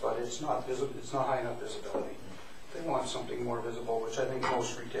price, but it's not visible, it's not high enough visibility. They want something more visible, which I think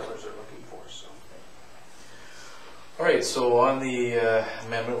most retailers are looking for. So. All right, so on the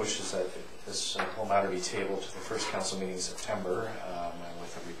amendment, which is that this whole matter be tabled to the first council meeting in September,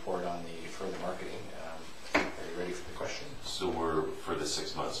 with a report on the further marketing. Are you ready for the question? So for the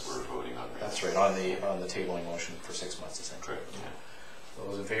 6 months, we're voting on that. That's right, on the tabling motion for 6 months, essentially. Correct. Yeah.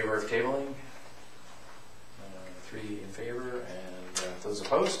 Those in favor of tabling? 3 in favor, and those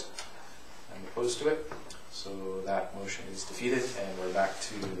opposed? I'm opposed to it. So that motion is defeated, and we're back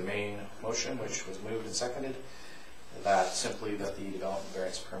to the main motion, which was moved and seconded. That simply that the development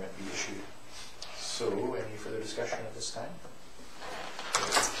variance permit be issued. So, any further discussion at this time?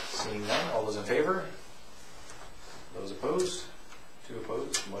 Seeing none, all those in favor? Those opposed? 2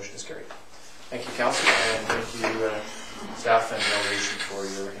 opposed. The motion is carried. Thank you, Council, and thank you, staff and delegation, for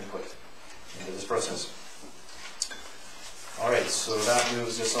your input into this process. All right, so that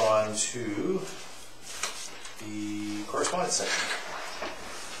moves us on to the correspondence section.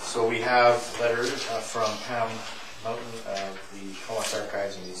 So we have letters from Pam Mountain of the Comox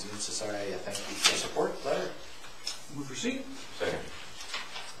Archives and Museum Society. I thank you for your support. Letter. Move receipt. Second.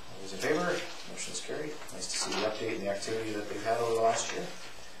 All those in favor? Motion is carried. Nice to see the update and the activity that they've had over the last year.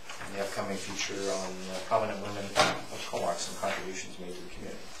 And the upcoming feature on prominent women of Comox and contributions made to the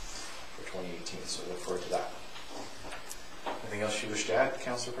community for 2018. So look forward to that. Anything else you wish to add,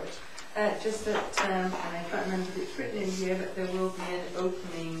 Councillor Price? Just that, and I can't remember if it's written in here, but there will be an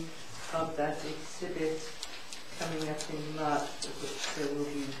opening of that exhibit coming up in March, of which there will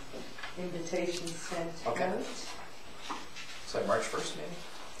be invitations sent Okay. out. Is that March 1st,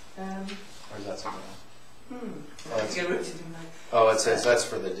 maybe? Or is that something else? I think I wrote it in my... Oh, it says that's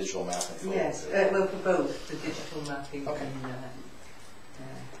for the digital mapping. for- Yes, well, for both, the digital mapping Okay. and...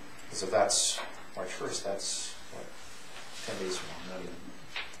 Because if that's March 1st, that's, what, 10 days from now, not even.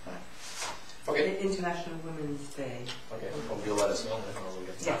 Okay. International Women's Day. Okay, well, you'll let us know then, or we'll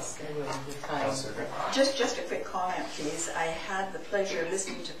get to that. Yes, I will, the time. Councillor Grant. Just a quick comment, please. I had the pleasure of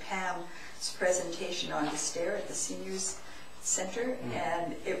listening to Pam's presentation on the stair at the Seniors Center,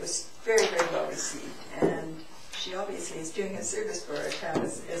 and it was very, very well received. And she obviously is doing a service for our town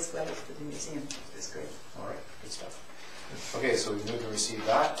as well as for the museum. It was great. All right, good stuff. Okay, so we've moved to receive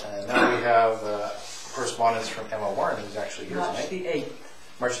that. And now we have correspondence from Emma Warren, who's actually here March tonight. the 8th.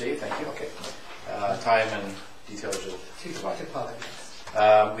 March the 8th, thank you, okay. Time and details of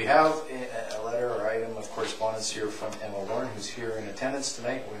To we have a letter or item of correspondence here from Emma Warren, who's here in attendance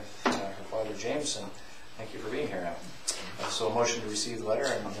tonight with her father James, and thank you for being here, Emma. So a motion to receive the letter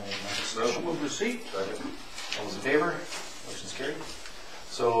and So move receipt. all those in favor? Motion's carried.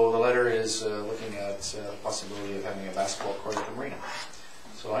 So the letter is looking at the possibility of having a basketball court at the marina.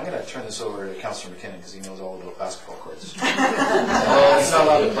 So I'm going to turn this over to Councillor McKinnon because he knows all about basketball courts. Well, he's not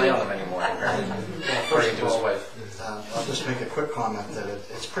allowed to play on them anymore, apparently, according to his wife. I'll just make a quick comment that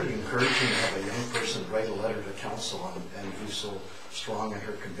it's pretty encouraging to have a young person write a letter to council and be so strong in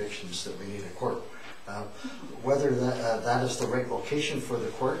her convictions that we need a court. Whether that is the right location for the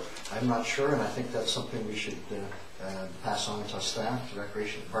court, I'm not sure, and I think that's something we should pass on to staff, to the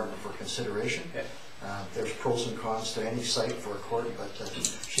Recreation Department for consideration. Okay. There's pros and cons to any site for a court, but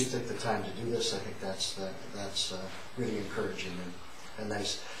she took the time to do this. I think that's really encouraging and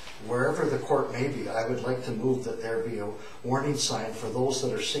nice. Wherever the court may be, I would like to move that there be a warning sign for those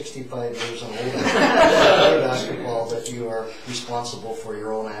that are 65 years and older who play basketball, that you are responsible for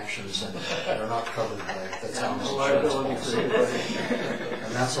your own actions and are not covered by the town's insurance policy.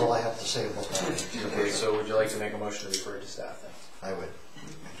 And that's all I have to say about that. Okay, so would you like to make a motion to refer it to staff then? I would.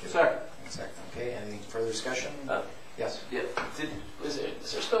 Second. Second. Okay, any further discussion? Yes. Yeah, is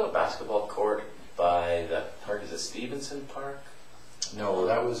there still a basketball court by that park? Is it Stevenson Park? No,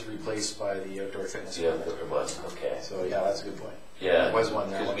 that was replaced by the outdoor fitness. Yeah, center. there was. Okay. So yeah, that's a good point. Yeah, There was one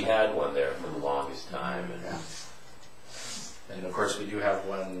there. because we had one there for the longest time. And Yeah. And of course, we do have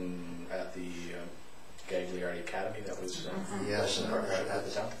one at the Gagliardi Academy that was Yes, at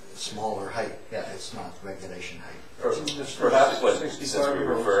the town. smaller height. Yeah, it's not regulation height. Perhaps since we're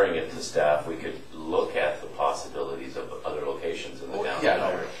referring it to staff, we could look at the possibilities of other locations in the downtown yeah, no.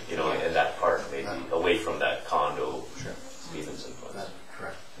 area. You know, in that park, maybe away from that condo Sure. Stevenson place. That's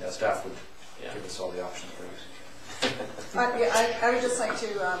correct. Yeah, staff would Yeah. give us all the options for this. I would just like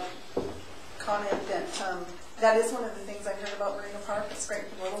to comment that that is one of the things I've heard about Marina Park. It's great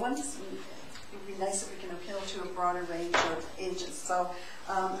for little ones. It would be nice if we can appeal to a broader range of ages. So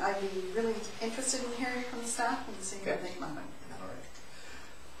I'd be really interested in hearing from the staff and seeing what they come up with. All right.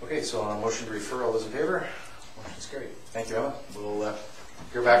 Okay, so on a motion to refer, all those in favor? Motion's carried. Thank you, Emma. We'll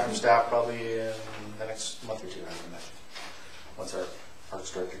hear back from staff probably in the next month or two, I imagine. Once our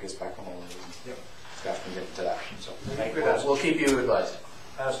parks director gets back on all of staff can get to that. So thank you. We'll keep you advised.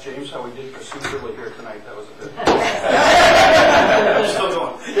 Ask James how we did procedurally here tonight. That was a bit. I'm still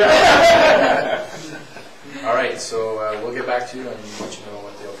going. All right, so we'll get back to you and let you know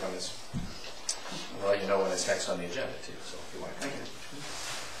what the outcome is. We'll let you know when it's next on the agenda too, so if you want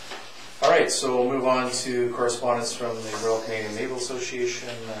to. All right, so we'll move on to correspondence from the Royal Canadian Naval Association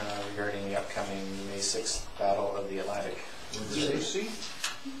regarding the upcoming May 6th Battle of the Atlantic. Receipt.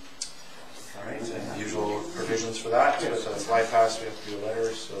 All right, and usual provisions for that. So it's live pass, we have to do a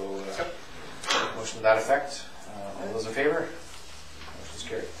letter, so motion to that effect. All those in favor? Motion's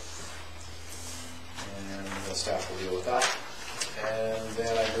carried. And the staff will deal with that. And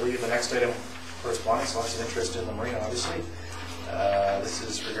then I believe the next item, correspondence, lots of interest in the marina, obviously. This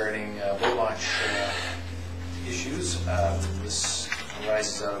is regarding boat launch issues. This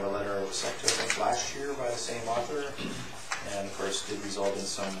arises out of a letter that was sent to us, I think, last year by the same author. And of course did result in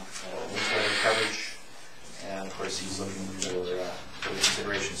some wind coverage, and of course he's looking for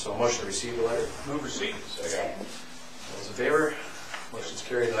consideration. So a motion to receive the letter. Move receipt. Second. those in favor? Motion's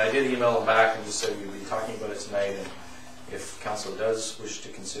carried. And I did email them back and just said we'd be talking about it tonight, and if council does wish to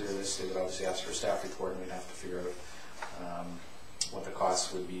consider this, they would obviously ask for a staff report, and we'd have to figure out what the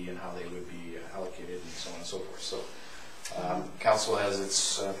costs would be and how they would be allocated and so on and so forth. So council has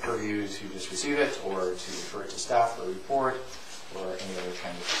its purview to just receive it or to refer it to staff for a report or any other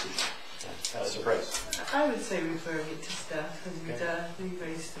kind of decision. That's the price. I would say referring it to staff, and they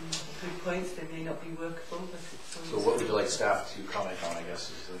raised some good points. They may not be workable, but it's So what would you like staff to comment on, I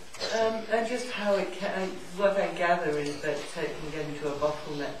guess, is the question. and just how it can, what I gather is that it can get into a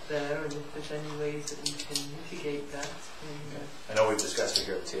bottleneck there, and if there's any ways that we can mitigate that. I know we've discussed it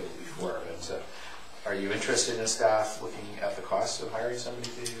here at the table before, but are you interested in staff looking at the cost of hiring somebody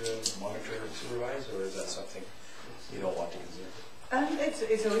to monitor and supervise, or is that something you don't want to consider?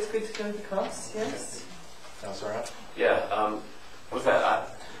 It's always good to know the costs, yes. Councillor Hunt? Yeah, with that,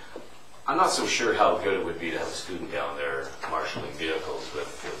 I'm not so sure how good it would be to have a student down there marshalling vehicles with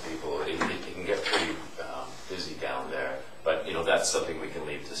people. It can get pretty busy down there, but that's something we can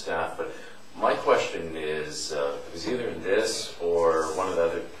leave to staff. But my question is, it was either in this or one of the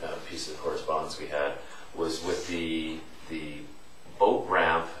other pieces of correspondence we had was with the boat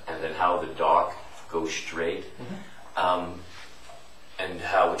ramp and then how the dock goes straight. And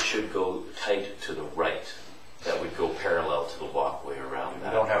how it should go tight to the right. That would go parallel to the walkway around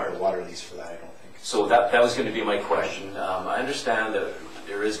that. We don't have the water lease for that, I don't think. So that was going to be my question. I understand that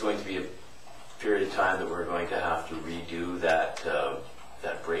there is going to be a period of time that we're going to have to redo that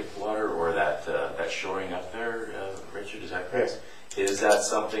breakwater or that shoring up there. Richard, is that correct? Yes. Is that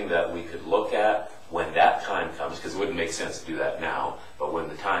something that we could look at when that time comes? Because it wouldn't make sense to do that now, but when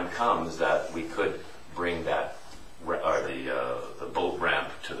the time comes that we could bring that or the boat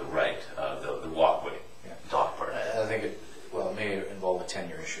ramp to the right, the walkway, dock part. I think it may involve a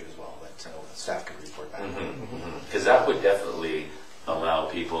tenure issue as well, but staff could report back. Because that would definitely allow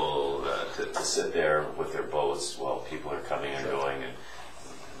people to sit there with their boats while people are coming and going, and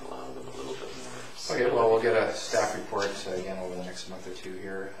allow them a little bit more. Okay, well, we'll get a staff report again over the next month or two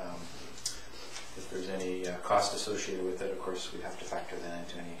here. If there's any cost associated with it, of course, we'd have to factor that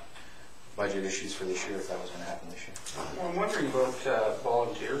into any budget issues for this year if that was going to happen this year. Well, I'm wondering about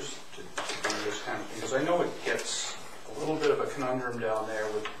volunteers to do this kind of thing, because I know it gets a little bit of a conundrum down there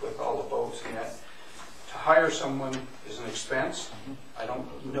with all the boats, and yet to hire someone is an expense. I don't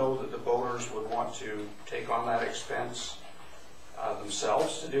know that the boaters would want to take on that expense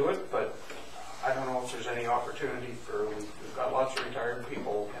themselves to do it, but I don't know if there's any opportunity for, we've got lots of retired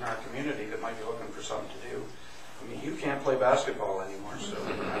people in our community that might be looking for something to do. I mean, you can't play basketball anymore, so.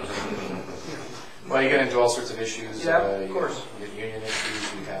 Well, you get into all sorts of issues. Yeah, of course. You get union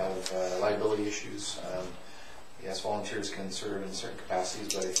issues, you have liability issues. Yes, volunteers can serve in certain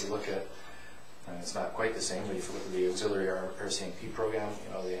capacities, but if you look at, it's not quite the same, but if you look at the auxiliary RCMP program,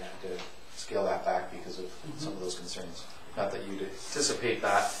 they have to scale that back because of some of those concerns. Not that you'd anticipate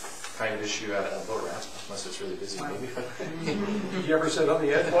that kind of issue at a boat ramp, unless it's really busy, maybe. Did you ever sit on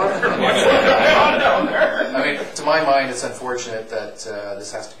the edge water? I mean, to my mind, it's unfortunate that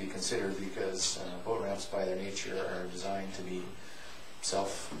this has to be considered because boat ramps, by their nature, are designed to be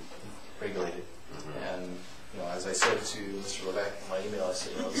self-regulated. And as I said to Mr. Levesque in my email, I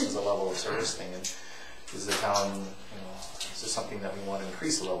said, this is a level of service thing, and is the town, is this something that we want to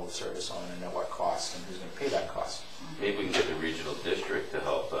increase the level of service on, and at what cost, and who's going to pay that cost? Maybe we can get the regional district to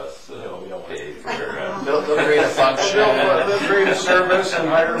help us pay for They'll create a function. They'll create a service and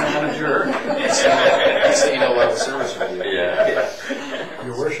hire a manager. Level service review. Yeah.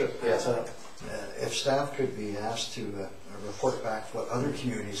 Your Worship, if staff could be asked to report back what other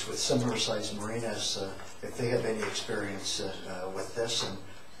communities with similar sized marinas, if they have any experience with this,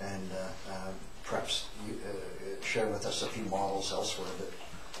 and perhaps share with us a few models elsewhere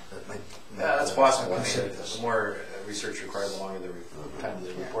that might that's possible. consider the more research required, the longer the time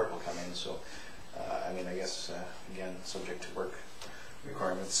the report will come in. So, I guess, again, subject to work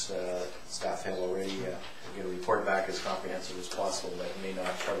requirements, staff have already get a report back as comprehensive as possible, but it may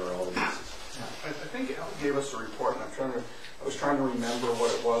not cover all the bases. I think Al gave us a report, and I was trying to remember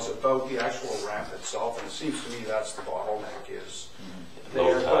what it was about the actual ramp itself, and it seems to me that's the bottleneck is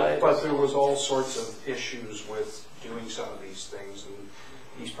there. But there was all sorts of issues with doing some of these things, and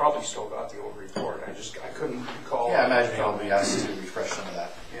he's probably still got the old report. I couldn't recall. Yeah, I imagine he'll be asked to refresh some of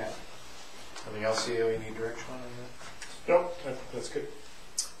that. Yeah. Anything else, CEO, you need direction on that? No, that's good.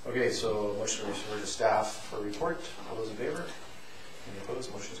 Okay, so motion to refer to staff for report. All those in favor? Any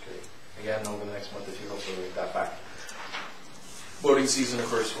opposed? Motion is carried. Again, over the next month or two, hopefully we'll get that back. Voting season, of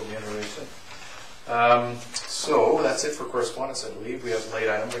course, will be underway soon. So that's it for correspondence, I believe. We have a late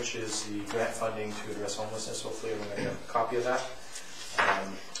item, which is the grant funding to address homelessness. Hopefully everyone got a copy of that.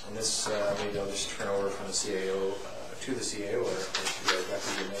 And this, maybe I'll just turn over from the CAO to the CAO or to the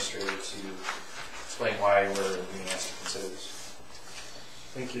Deputy Administrator to explain why we're being asked to consider this.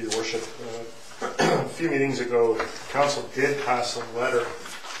 Thank you, Your Worship. A few meetings ago, Council did pass a letter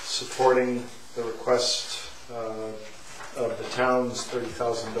supporting the request of the town's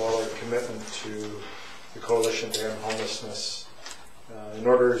 $30,000 commitment to the Coalition to End Homelessness in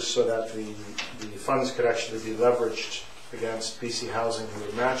order so that the funds could actually be leveraged against BC Housing, who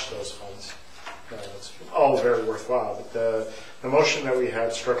would match those funds. It's all very worthwhile, but the motion that we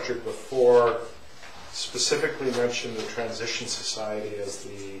had structured before specifically mentioned the Transition Society as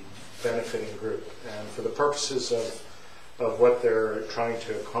the benefiting group, and for the purposes of what they're trying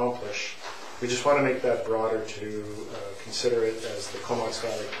to accomplish, we just want to make that broader to consider it as the Comox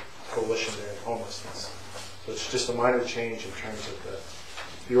Valley Coalition to End Homelessness. So it's just a minor change in terms of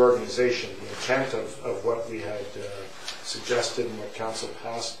the organization. The intent of what we had suggested and what Council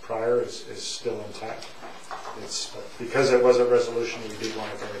passed prior is still intact. It's because it was a resolution, we did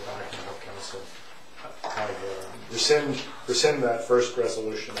want to bring it back and have Council rescind that first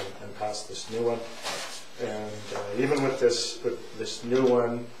resolution and pass this new one. And even with this new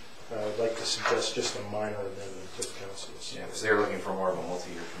one, I'd like to suggest just a minor amendment to the Council's. Yeah, because they're looking for more of a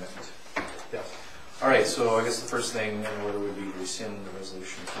multi-year commitment. Yeah. All right, so I guess the first thing in order would be to rescind the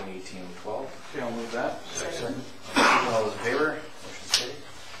resolution 2018-12. Okay, I'll move that. Second. All those in favor? Motion's carried.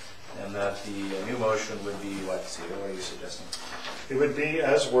 And that the new motion would be what, Cedar? What are you suggesting? It would be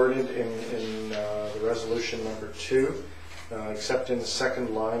as worded in the resolution number 2, except in the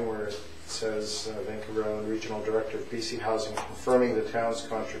second line where it says Vancouver Island Regional Director of BC Housing confirming the town's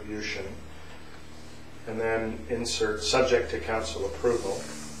contribution, and then insert subject to Council approval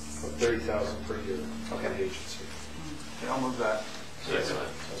of $30,000 per year of the agency. Okay, I'll move that. Yes. So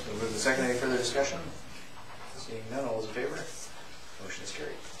it's been moved and second. Any further discussion? Seeing none, all those in favor? Motion is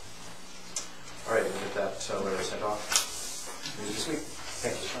carried. All right, we'll get that letter sent off this week.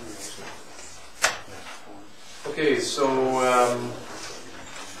 Thank you. Okay, so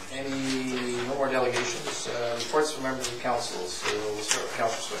no more delegations. Reports from members of council. So we'll start with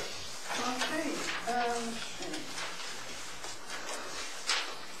Councillor Swift.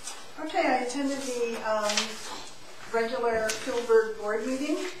 Okay, I attended the regular Philburg board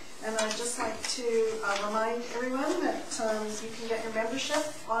meeting, and I'd just like to remind everyone that you can get your membership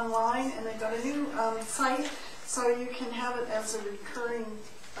online, and they've got a new site, so you can have it as a recurring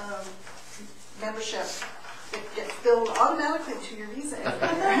membership. It gets billed automatically to your Visa.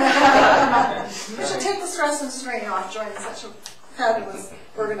 You should take the stress and strain off joining such a fabulous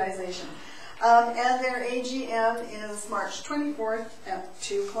organization. And their AGM is March 24th at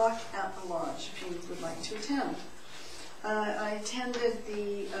 2 o'clock at the Lodge, if you would like to attend. I attended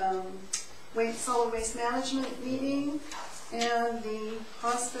the solid waste management meeting and the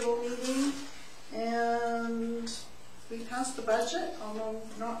hospital meeting, and we passed the budget, although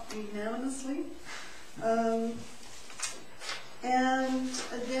not unanimously. And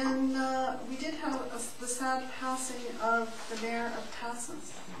then we did have the sad passing of the mayor of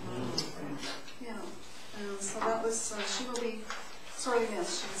Passons. Yeah, so that was, she will be sorely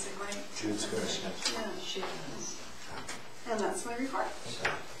missed. She was a great... Jude's good. Yeah, she is. And that's my report.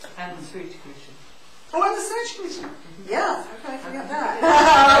 And the Search Commission. Oh, and the Search Commission. Yeah, how could I forget that?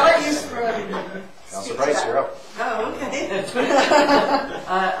 I'll let you Councillor Bryce, you're up. Oh, okay.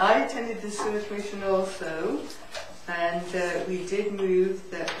 I attended the Search Commission also, and we did move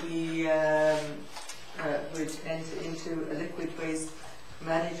that we would enter into a liquid waste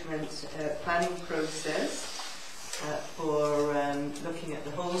management planning process for looking at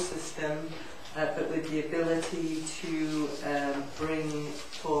the whole system, but with the ability to bring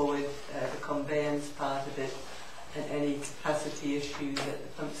forward the conveyance part of it and any capacity issues at the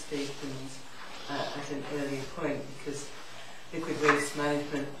pump stations at an earlier point, because liquid waste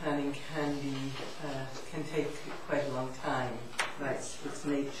management planning can take quite a long time by its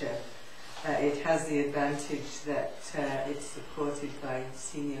nature. It has the advantage that it's supported by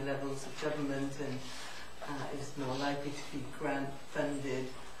senior levels of government and is more likely to be grant funded,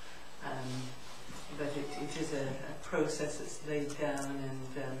 but it is a process that's laid down,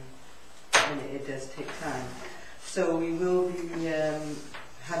 and it does take time. So we will be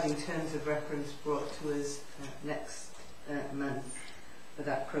having terms of reference brought to us next month for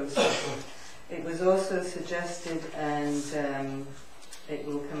that process. It was also suggested, and it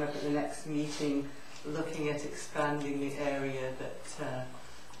will come up at the next meeting, looking at expanding the area that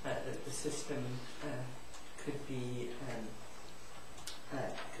the system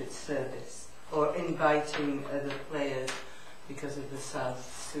could service. or inviting other players because of the South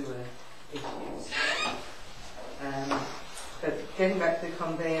Sewer issues. But getting back to the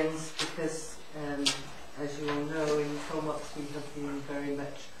conveyance, because as you all know, in Comox we have been very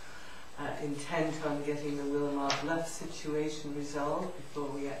much intent on getting the Wilmar Bluff situation resolved before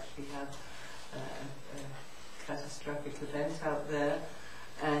we actually have a catastrophic event out there.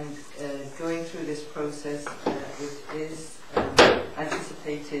 And going through this process, it is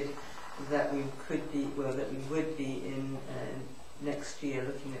anticipated that we could be, well, that we would be in next year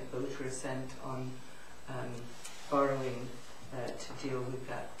looking at voter assent on borrowing to deal with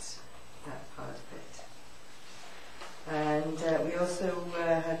that part of it. And we also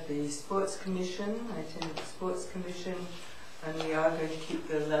had the Sports Commission. I attended the Sports Commission, and we are going to keep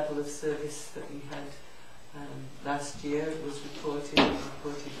the level of service that we had last year. It was reported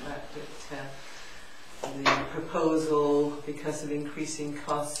back that the proposal, because of increasing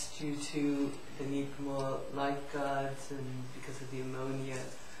costs due to the need for more lifeguards and because of the ammonia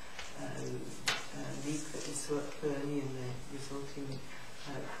leak that we saw at Fernie and the resulting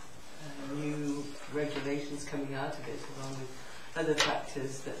new regulations coming out of it, along with other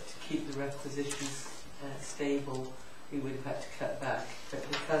factors that to keep the requisitions stable, we would have had to cut back. But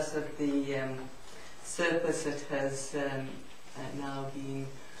because of the surplus that has now been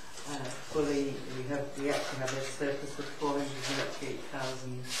fully, we actually have a surplus of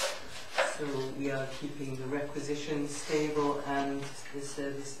 498,000. So we are keeping the requisition stable and the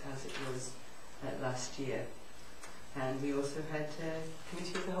service as it was last year. And we also had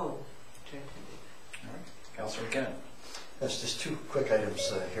Committee of the Whole, which I attended. All right. Councillor McKinnon. Yes, just two quick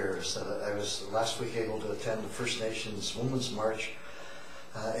items here. Is that I was last week able to attend the First Nations Women's March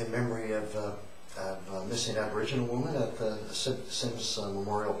in memory of a missing Aboriginal woman at the Sims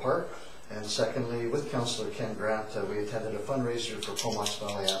Memorial Park. And secondly, with Councillor Ken Grant, we attended a fundraiser for Comox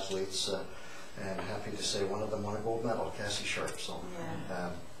Valley athletes, and happy to say one of them won a gold medal, Cassie Sharp. So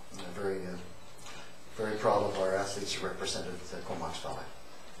very proud of our athletes who represented Comox Valley.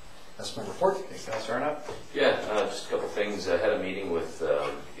 That's my report. Okay, Councillor Arnott. Yeah, just a couple of things. I had a meeting with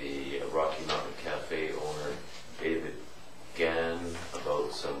the Rocky Mountain Cafe owner, David Gann,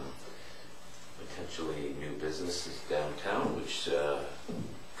 about some potentially new businesses downtown, which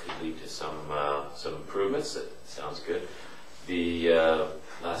could lead to some improvements. That sounds good. The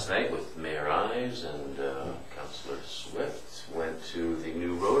last night with Mayor Ives and Councillor Swift went to the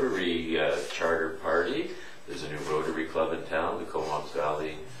new Rotary charter party. There's a new Rotary Club in town, the Comox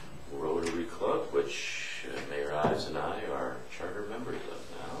Valley Rotary Club, which Mayor Ives and I are charter members of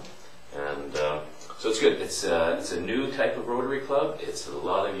now. And so it's good. It's a new type of Rotary Club. It's a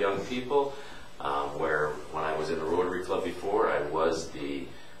lot of young people, where when I was in the Rotary Club before, I was the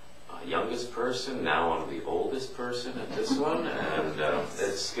youngest person. Now I'm the oldest person at this one. And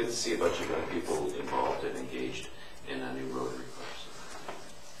it's good to see a bunch of young people involved and engaged in a new Rotary Club.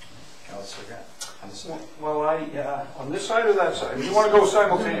 Councillor Grant. Well, on this side or that side? You want to go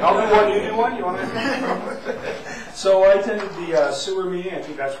simultaneously? I'll do one, you do one? You want to? So I attended the sewer meeting. I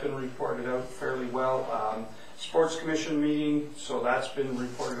think that's been reported out fairly well. Sports Commission meeting, so that's been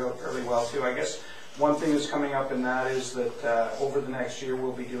reported out fairly well too. I guess one thing that's coming up in that is that over the next year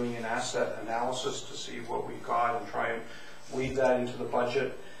we'll be doing an asset analysis to see what we've got and try and weave that into the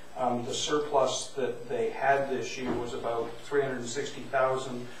budget. The surplus that they had this year was about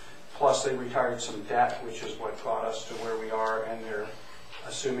 $360,000. Plus they retired some debt, which is what got us to where we are, and they're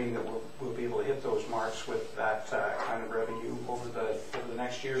assuming that we'll be able to hit those marks with that kind of revenue over the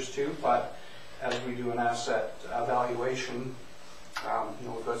next years too. But as we do an asset evaluation,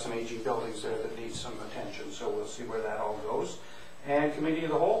 we've got some aging buildings there that need some attention, so we'll see where that all goes. And Committee of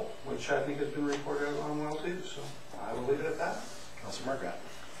the Whole, which I think has been reported on well too, so I will leave it at that. Councillor Margaret.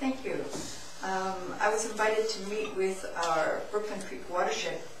 Thank you. I was invited to meet with our Brooklyn Creek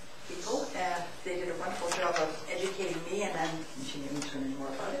watershed people, and they did a wonderful job of educating me, and I'm continuing to learn more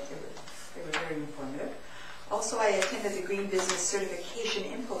about it. They were very informative. Also, I attended the Green Business Certification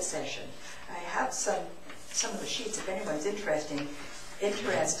Info session. I have some of the sheets if anyone's interested.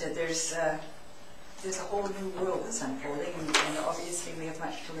 There's a whole new world that's unfolding, and obviously we have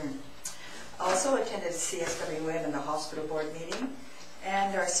much to learn. I also attended CSWM and the hospital board meeting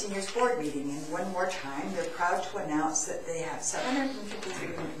and our seniors board meeting. And one more time, they're proud to announce that they have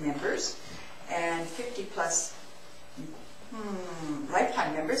 753 members and 50 plus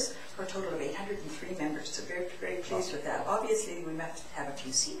lifetime members for a total of 803 members. So very, very pleased with that. Obviously, we must have a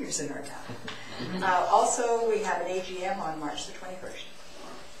few seniors in our town. Also, we have an AGM on March the 21st.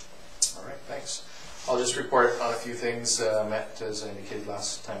 All right, thanks. I'll just report on a few things. Met, as I indicated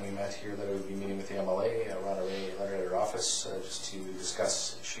last time we met here, that I would be meeting with the MLA, Ron Array, letter at her office, just to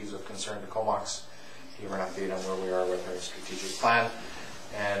discuss issues of concern to Comox, give her an update on where we are with our strategic plan,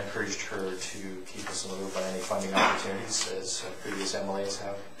 and encouraged her to keep us in the loop on any funding opportunities, as previous MLAs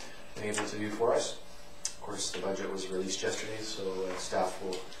have been able to do for us. Of course, the budget was released yesterday, so staff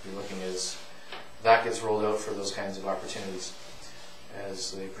will be looking as that gets rolled out for those kinds of opportunities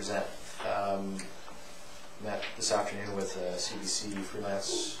as they present. Met this afternoon with a CBC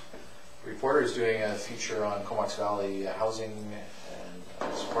freelance reporter who's doing a feature on Comox Valley housing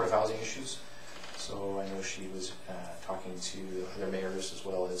and supportive housing issues. So I know she was talking to other mayors as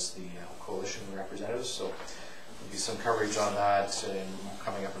well as the coalition representatives. So there'll be some coverage on that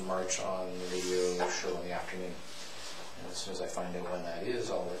coming up in March on the radio show in the afternoon. And as soon as I find out when that is,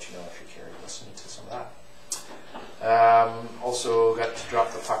 I'll let you know if you care to listen to some of that. Also got to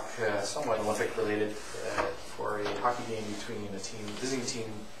drop the puck, somewhat Olympic related, for a hockey game between a visiting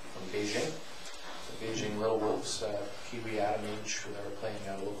team from Beijing, the Beijing Little Wolves, Kiwi Atom Age, who are playing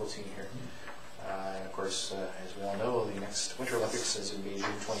a local team here. And of course, as we all know, the next Winter Olympics is in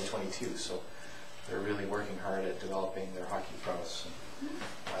Beijing 2022, so they're really working hard at developing their hockey prowess.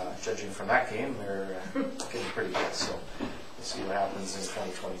 Judging from that game, they're getting pretty good, so we'll see what happens in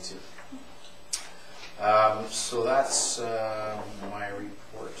 2022. So that's my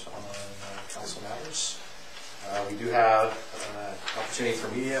report on council matters. We do have opportunity for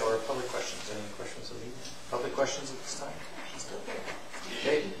media or public questions. Any questions of media? Public questions at this time?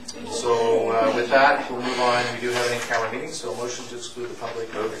 Okay. So with that, we'll move on. We do have an in-camera meeting, so a motion to exclude the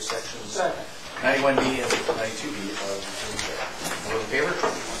public under sections 91B and 92B of the Zoom chair. All in favor?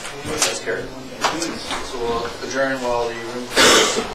 Motion is carried. So we'll adjourn while the room clears.